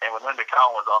 And when Linda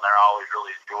Cohn was on there, I always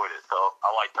really enjoyed it. So I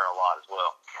liked her a lot as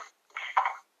well.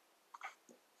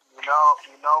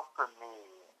 For me,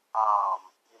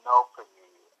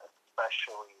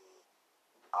 especially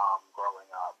growing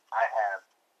up,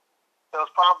 it was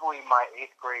probably my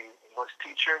 8th grade English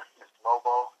teacher, Miss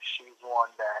Lobo. She's one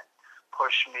that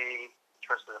pushed me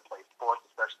interested in play sports,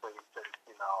 especially since,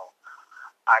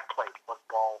 I played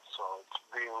football, so it's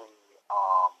really,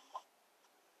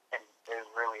 and it's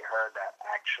really her that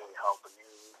actually helped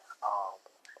me.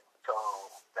 So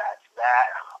that's that.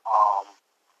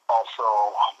 Also,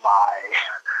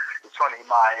 it's funny,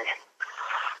 my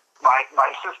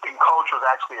assistant coach was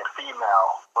actually a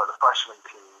female for the freshman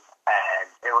team, and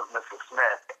it was Mrs.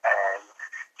 Smith, and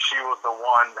she was the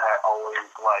one that always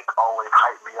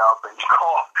hyped me up, and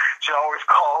she always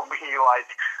called me like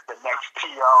the next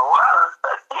TO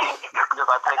because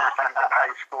I played receivers in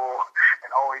high school and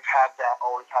always had that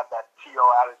TO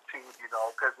attitude, you know,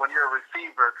 because when you're a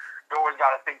receiver, you always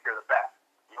got to think you're the best.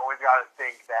 You always got to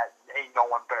think that ain't no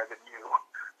one better than you.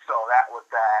 So that was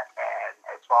that. And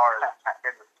as far as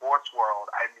in the sports world,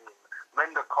 I mean,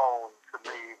 Linda Cohn to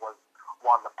me was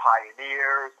one of the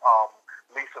pioneers.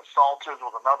 Lisa Salters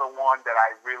was another one that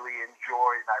I really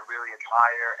enjoy and I really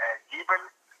admire. And even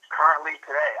currently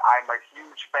today, I'm a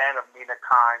huge fan of Nina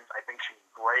Kimes. I think she's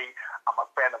great. I'm a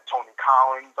fan of Tony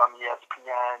Collins on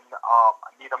ESPN.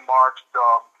 Anita Marks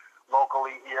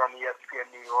locally here on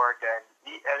ESPN New York. And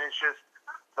it's just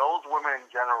those women in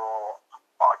general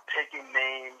are taking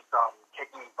names,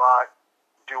 kicking butt,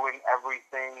 doing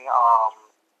everything.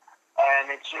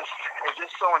 And it's just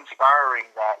so inspiring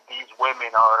that these women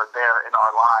are there in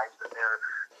our lives and they're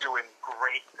doing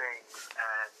great things.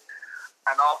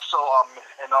 And also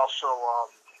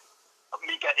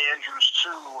Mika Andrews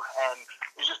too. And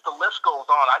it's just the list goes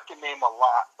on. I can name a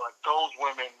lot, but those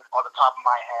women on the top of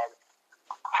my head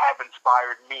have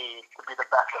inspired me to be the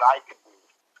best that I can be.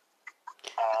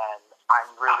 And I'm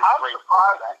really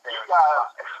grateful that you guys.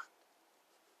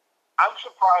 I'm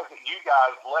surprised that you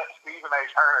guys let Stephen A.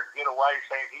 Turner get away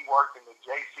saying he worked in the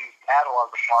JC's catalog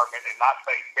department and not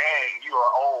say, dang, you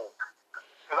are old.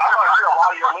 Because I'm not sure a lot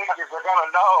of your listeners are going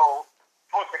to know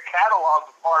what the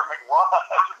catalog department was.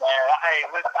 Man, hey,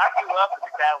 listen, I grew up in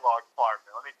the catalog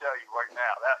department. Let me tell you right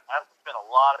now, I spent a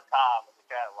lot of time in the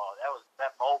catalog.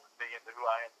 That molded me into who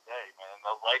I am today, man.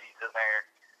 Those ladies in there,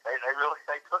 they really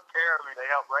took care of me. They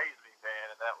helped raise me,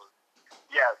 man, and that was.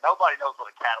 Yeah, nobody knows what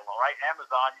a catalog, right?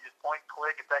 Amazon, you just point and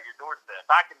click, it's at your doorstep.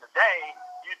 Back in the day,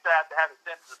 you used to have it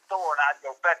sent to the store, and I'd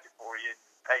go fetch it for you and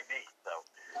pay me. So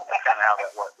that's kind of how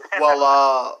that was.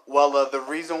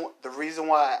 The reason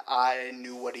why I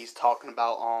knew what he's talking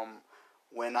about,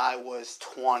 when I was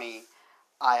 20,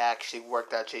 I actually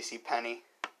worked at JCPenney,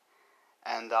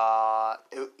 and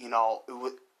it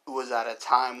was at a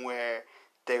time where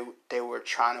they were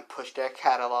trying to push their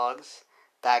catalogs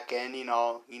back in,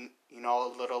 a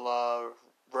little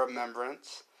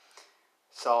remembrance.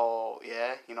 So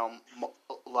yeah,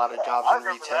 a lot of jobs in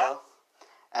retail.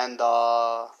 And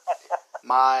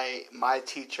my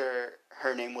teacher,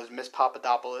 her name was Miss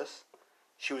Papadopoulos.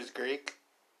 She was Greek.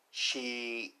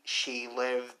 She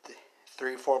lived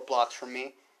 3-4 blocks from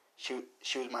me. She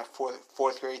was my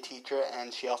fourth grade teacher,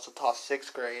 and she also taught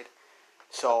 6th grade.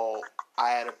 So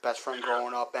I had a best friend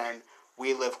growing up, and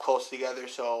we lived close together.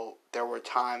 So there were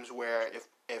times where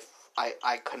if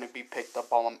I couldn't be picked up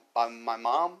by my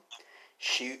mom,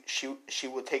 she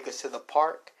would take us to the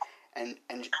park, and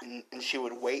she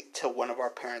would wait till one of our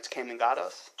parents came and got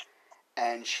us.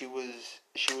 And she was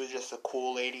just a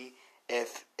cool lady.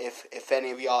 If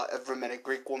any of y'all ever met a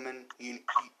Greek woman, you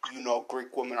know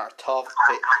Greek women are tough.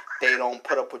 They don't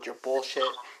put up with your bullshit.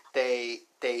 They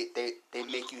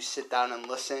make you sit down and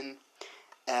listen.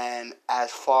 And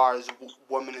as far as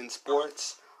women in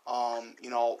sports,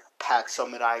 Pat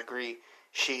Summitt, I agree.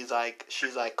 She's like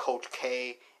Coach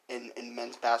K in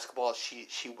men's basketball.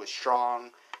 She was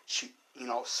strong. She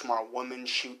smart woman.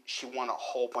 She won a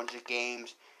whole bunch of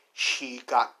games. She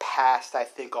got passed, I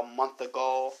think, a month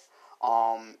ago,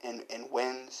 in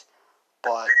wins.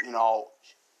 But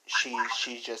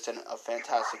she's just a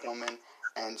fantastic woman,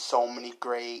 and so many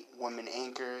great women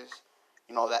anchors.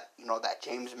 That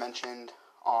James mentioned.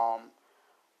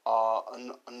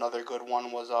 Another good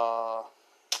one was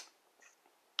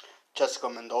Jessica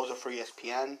Mendoza for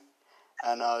ESPN,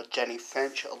 and Jenny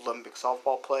Finch, Olympic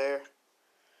softball player.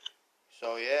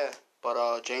 So yeah,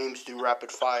 but James, do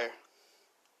rapid fire.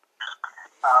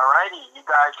 Alrighty, you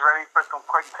guys ready for some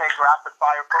quick take rapid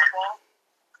fire football?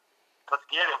 Let's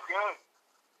get it. Good.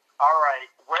 All right,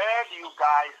 where do you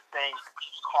guys think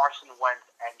Carson Wentz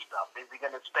ends up? Is he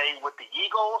going to stay with the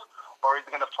Eagles, or is he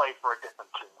going to play for a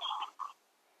different team?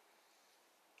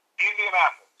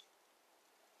 Indianapolis.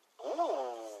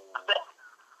 Ooh.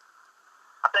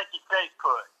 I think he stays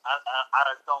put. I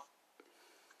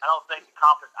don't think the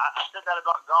conference. I said that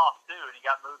about Goff too, and he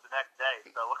got moved the next day.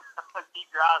 So keep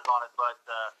your eyes on it. But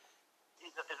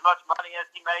as much money as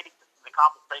he made, the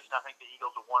compensation I think the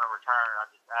Eagles would want to return. I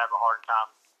have a hard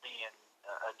time seeing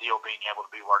a deal being able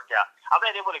to be worked out. I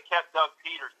think they would have kept Doug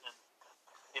Peterson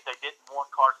if they didn't want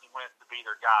Carson Wentz to be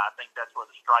their guy. I think that's where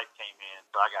the strife came in.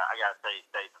 So I got to say he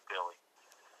stays in Philly.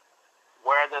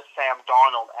 Where does Sam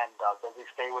Darnold end up? Does he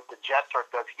stay with the Jets, or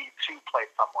does he too play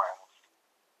somewhere else?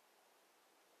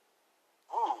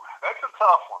 Ooh, that's a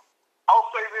tough one. I'll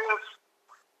say this.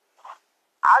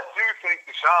 I do think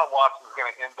Deshaun Watson is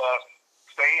going to end up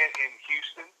staying in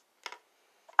Houston.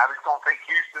 I just don't think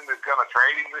Houston is going to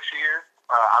trade him this year.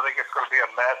 I think it's going to be a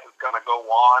mess. It's going to go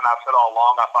on. I've said all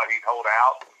along I thought he'd hold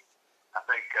out. I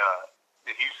think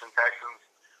the Houston Texans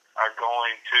are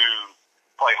going to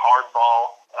play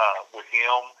hardball with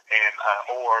him and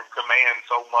or demand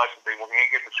so much that they will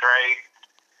can't get the trade.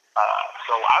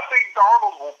 So I think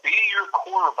Darnold will be your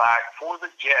quarterback for the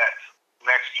Jets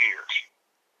next year.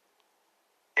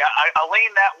 Yeah, I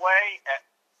lean that way,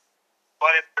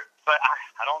 but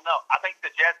I don't know. I think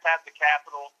the Jets have the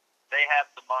capital. They have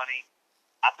the money.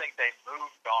 I think they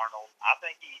moved Darnold. I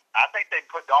think they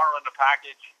put Darnold in the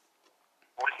package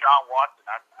for Deshaun Watson.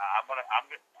 I'm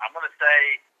gonna say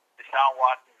Deshaun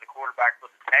Watson is the quarterback for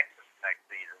the Texans next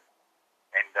season,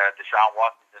 and Deshaun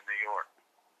Watson's in New York.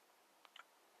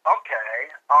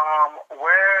 Okay.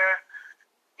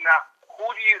 Who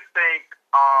do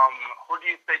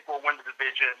you think will win the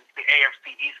division, the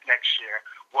AFC East next year?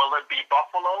 Will it be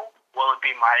Buffalo? Will it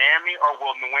be Miami? Or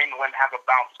will New England have a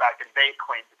bounce back and they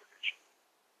claim the division?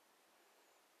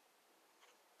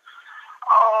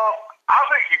 I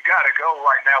think you've got to go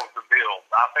right now with the Bills.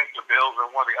 I think the Bills are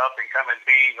one of the up-and-coming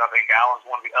teams. I think Allen's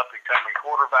one of the up-and-coming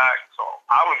quarterbacks. So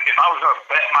if I was going to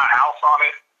bet my house on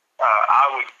it, I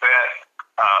would bet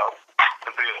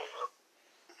the Bills.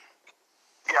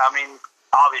 Yeah, I mean,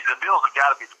 obviously the Bills have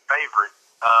got to be the favorite.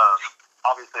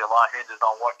 Obviously, a lot hinges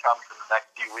on what comes in the next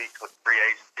few weeks with free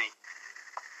agency.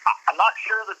 I'm not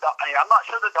sure the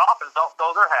Dolphins don't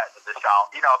throw their hat to Deshaun.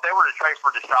 You know, if they were to trade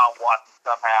for Deshaun Watson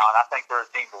somehow, and I think they're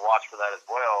a team to watch for that as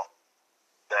well.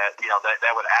 That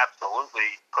would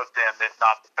absolutely put them, if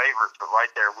not the favorites, but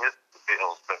right there with the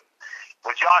Bills. But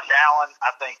with Josh Allen,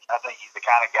 I think he's the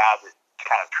kind of guy that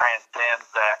kind of transcends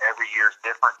that every year's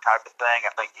different type of thing.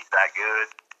 I think he's that good.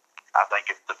 I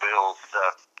think it's the Bills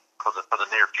for the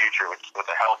near future with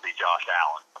a healthy Josh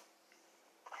Allen.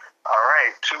 All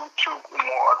right, two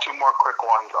more quick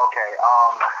ones. Okay,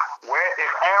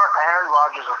 if Aaron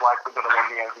Rodgers is likely going to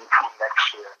win the MVP next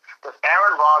year, does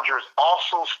Aaron Rodgers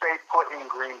also stay put in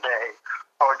Green Bay,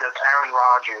 or does Aaron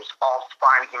Rodgers also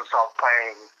find himself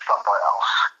playing somewhere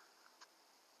else?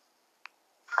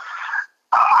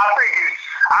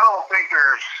 I don't think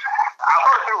there's. I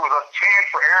thought if there was a chance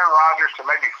for Aaron Rodgers to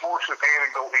maybe force his hand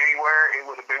and go anywhere, it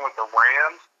would have been with the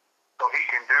Rams. So he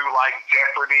can do like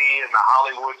Jeopardy and the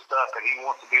Hollywood stuff that he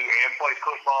wants to do and play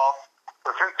football.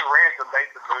 But since the Rams have made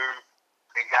the move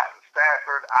and gotten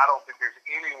Stafford, I don't think there's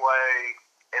any way,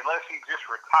 unless he just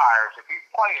retires, if he's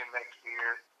playing next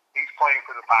year, he's playing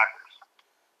for the Packers.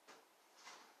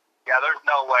 Yeah, there's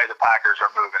no way the Packers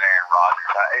are moving Aaron Rodgers.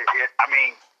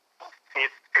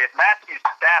 If Matthew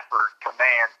Stafford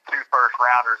commands 2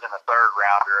 first-rounders and a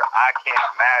third-rounder, I can't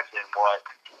imagine what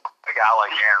a guy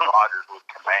like Aaron Rodgers would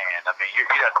command. I mean,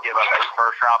 you'd have to give up 8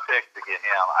 first-round picks to get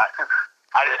him.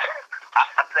 I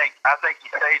think he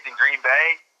stays in Green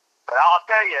Bay. But I'll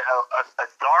tell you, a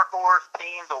dark horse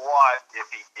team to watch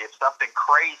if something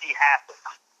crazy happens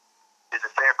is the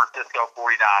San Francisco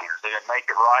 49ers. They're going to make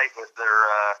it right with the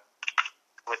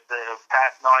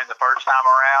passing on him the first time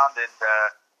around, and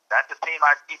that's a team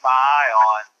I'd keep my eye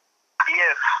on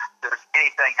if there's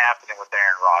anything happening with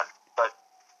Aaron Rodgers. But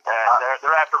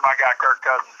they're after my guy Kirk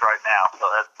Cousins right now, so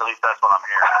at least that's what I'm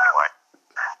hearing anyway.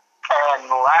 And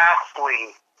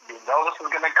lastly, you know this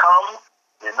is going to come.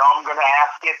 You know I'm going to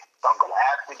ask it, so I'm going to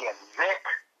ask it again. Vic,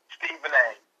 Stephen A.,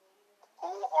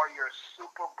 who are your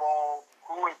Super Bowl?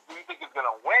 Who do you think is going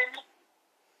to win?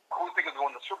 Who do you think is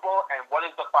going to win the Super Bowl? And what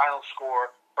is the final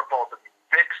score for both of you?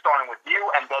 Vic, starting with you,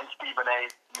 and then Stephen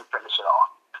A., you finish it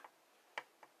off.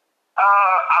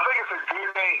 I think it's a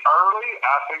good day early.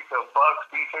 I think the Bucs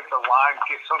defensive line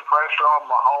gets some pressure on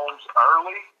Mahomes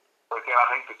early, but then I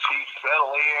think the Chiefs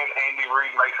settle in. Andy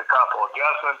Reid makes a couple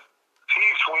adjustments.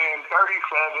 Chiefs win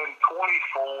 37-24,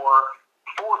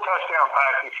 4 touchdown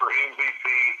passes for MVP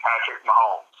Patrick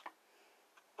Mahomes.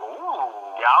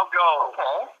 Ooh, yeah, I'll go.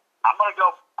 Okay. I'm gonna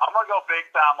go big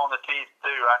time on the Chiefs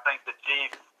too. I think the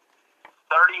Chiefs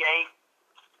 38,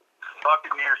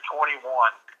 Buccaneers 21.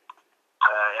 And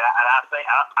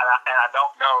I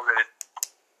don't know that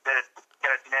it's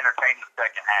an entertaining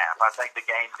second half. I think the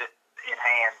game's in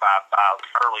hand by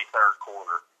early third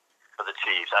quarter for the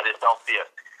Chiefs. I just don't see a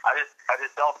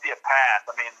path.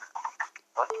 I mean,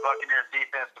 unless the Buccaneers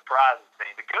defense surprises me.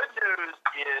 The good news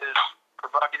is for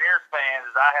Buccaneers fans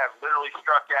is I have literally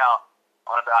struck out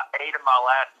on about 8 of my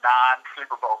last 9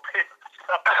 Super Bowl picks.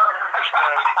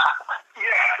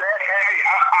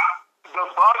 The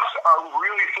Bucs are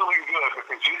really feeling good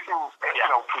because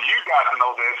for you guys to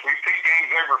know this, we pick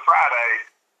games every Friday.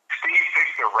 Steve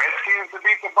picked the Redskins to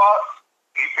beat the Bucs,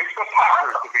 He picked the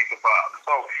Packers to beat the Bucks.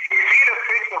 So if he'd have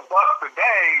picked the Bucks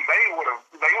today, they would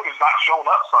have not shown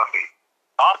up Sunday.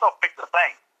 Also picked the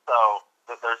Saints, so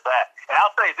there's that. And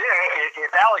I'll say this: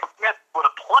 if Alex Smith would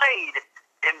have played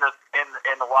in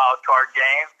the wild card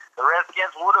game, the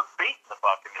Redskins would have beaten the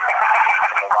Buccaneers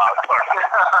in the wild card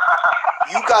game.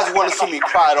 You guys want to see me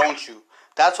cry, don't you?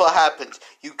 That's what happens.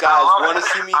 You guys want to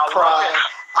see me cry.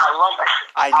 I love it.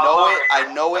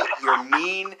 I know it. You're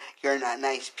mean. You're not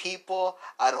nice people.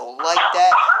 I don't like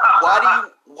that.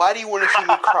 Why do you want to see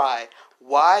me cry?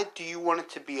 Why do you want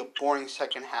it to be a boring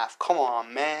second half? Come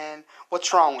on, man.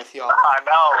 What's wrong with y'all? I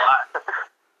know.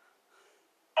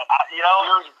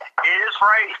 It is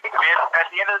Brady. I mean, at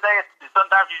the end of the day,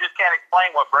 sometimes you just can't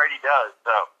explain what Brady does.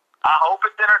 So I hope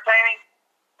it's entertaining.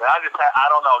 But I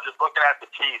don't know. Just looking at the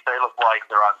Chiefs, they look like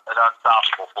they're an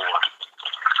unstoppable force.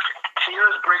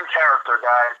 Tears bring character,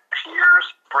 guys. Tears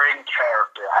bring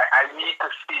character. I need to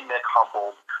see Nick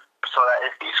humbled so that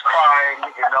if he's crying,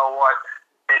 you know what?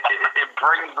 It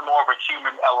brings more of a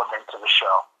human element to the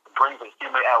show. It brings a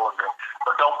human element.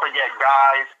 But don't forget,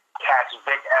 guys, catch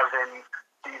Vic Evans,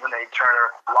 Stephen A. Turner,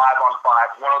 live on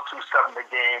 5, 102.7 The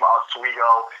Game,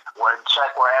 Oswego.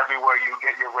 Check everywhere you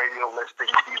get your radio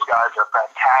listings. These guys are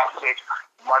fantastic.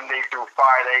 Monday through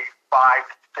Friday, 5,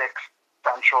 6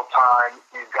 Central Time.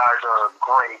 These guys are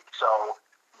great. So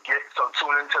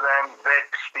tune into them. Vic,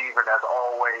 Stephen, as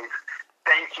always.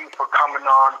 Thank you for coming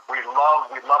on. We love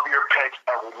your picks,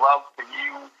 and we love for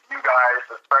you guys,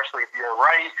 especially if you're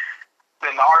right.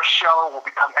 Then our show will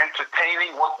become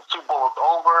entertaining once the Super Bowl is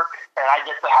over, and I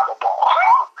get to have a ball.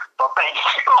 So thank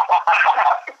you.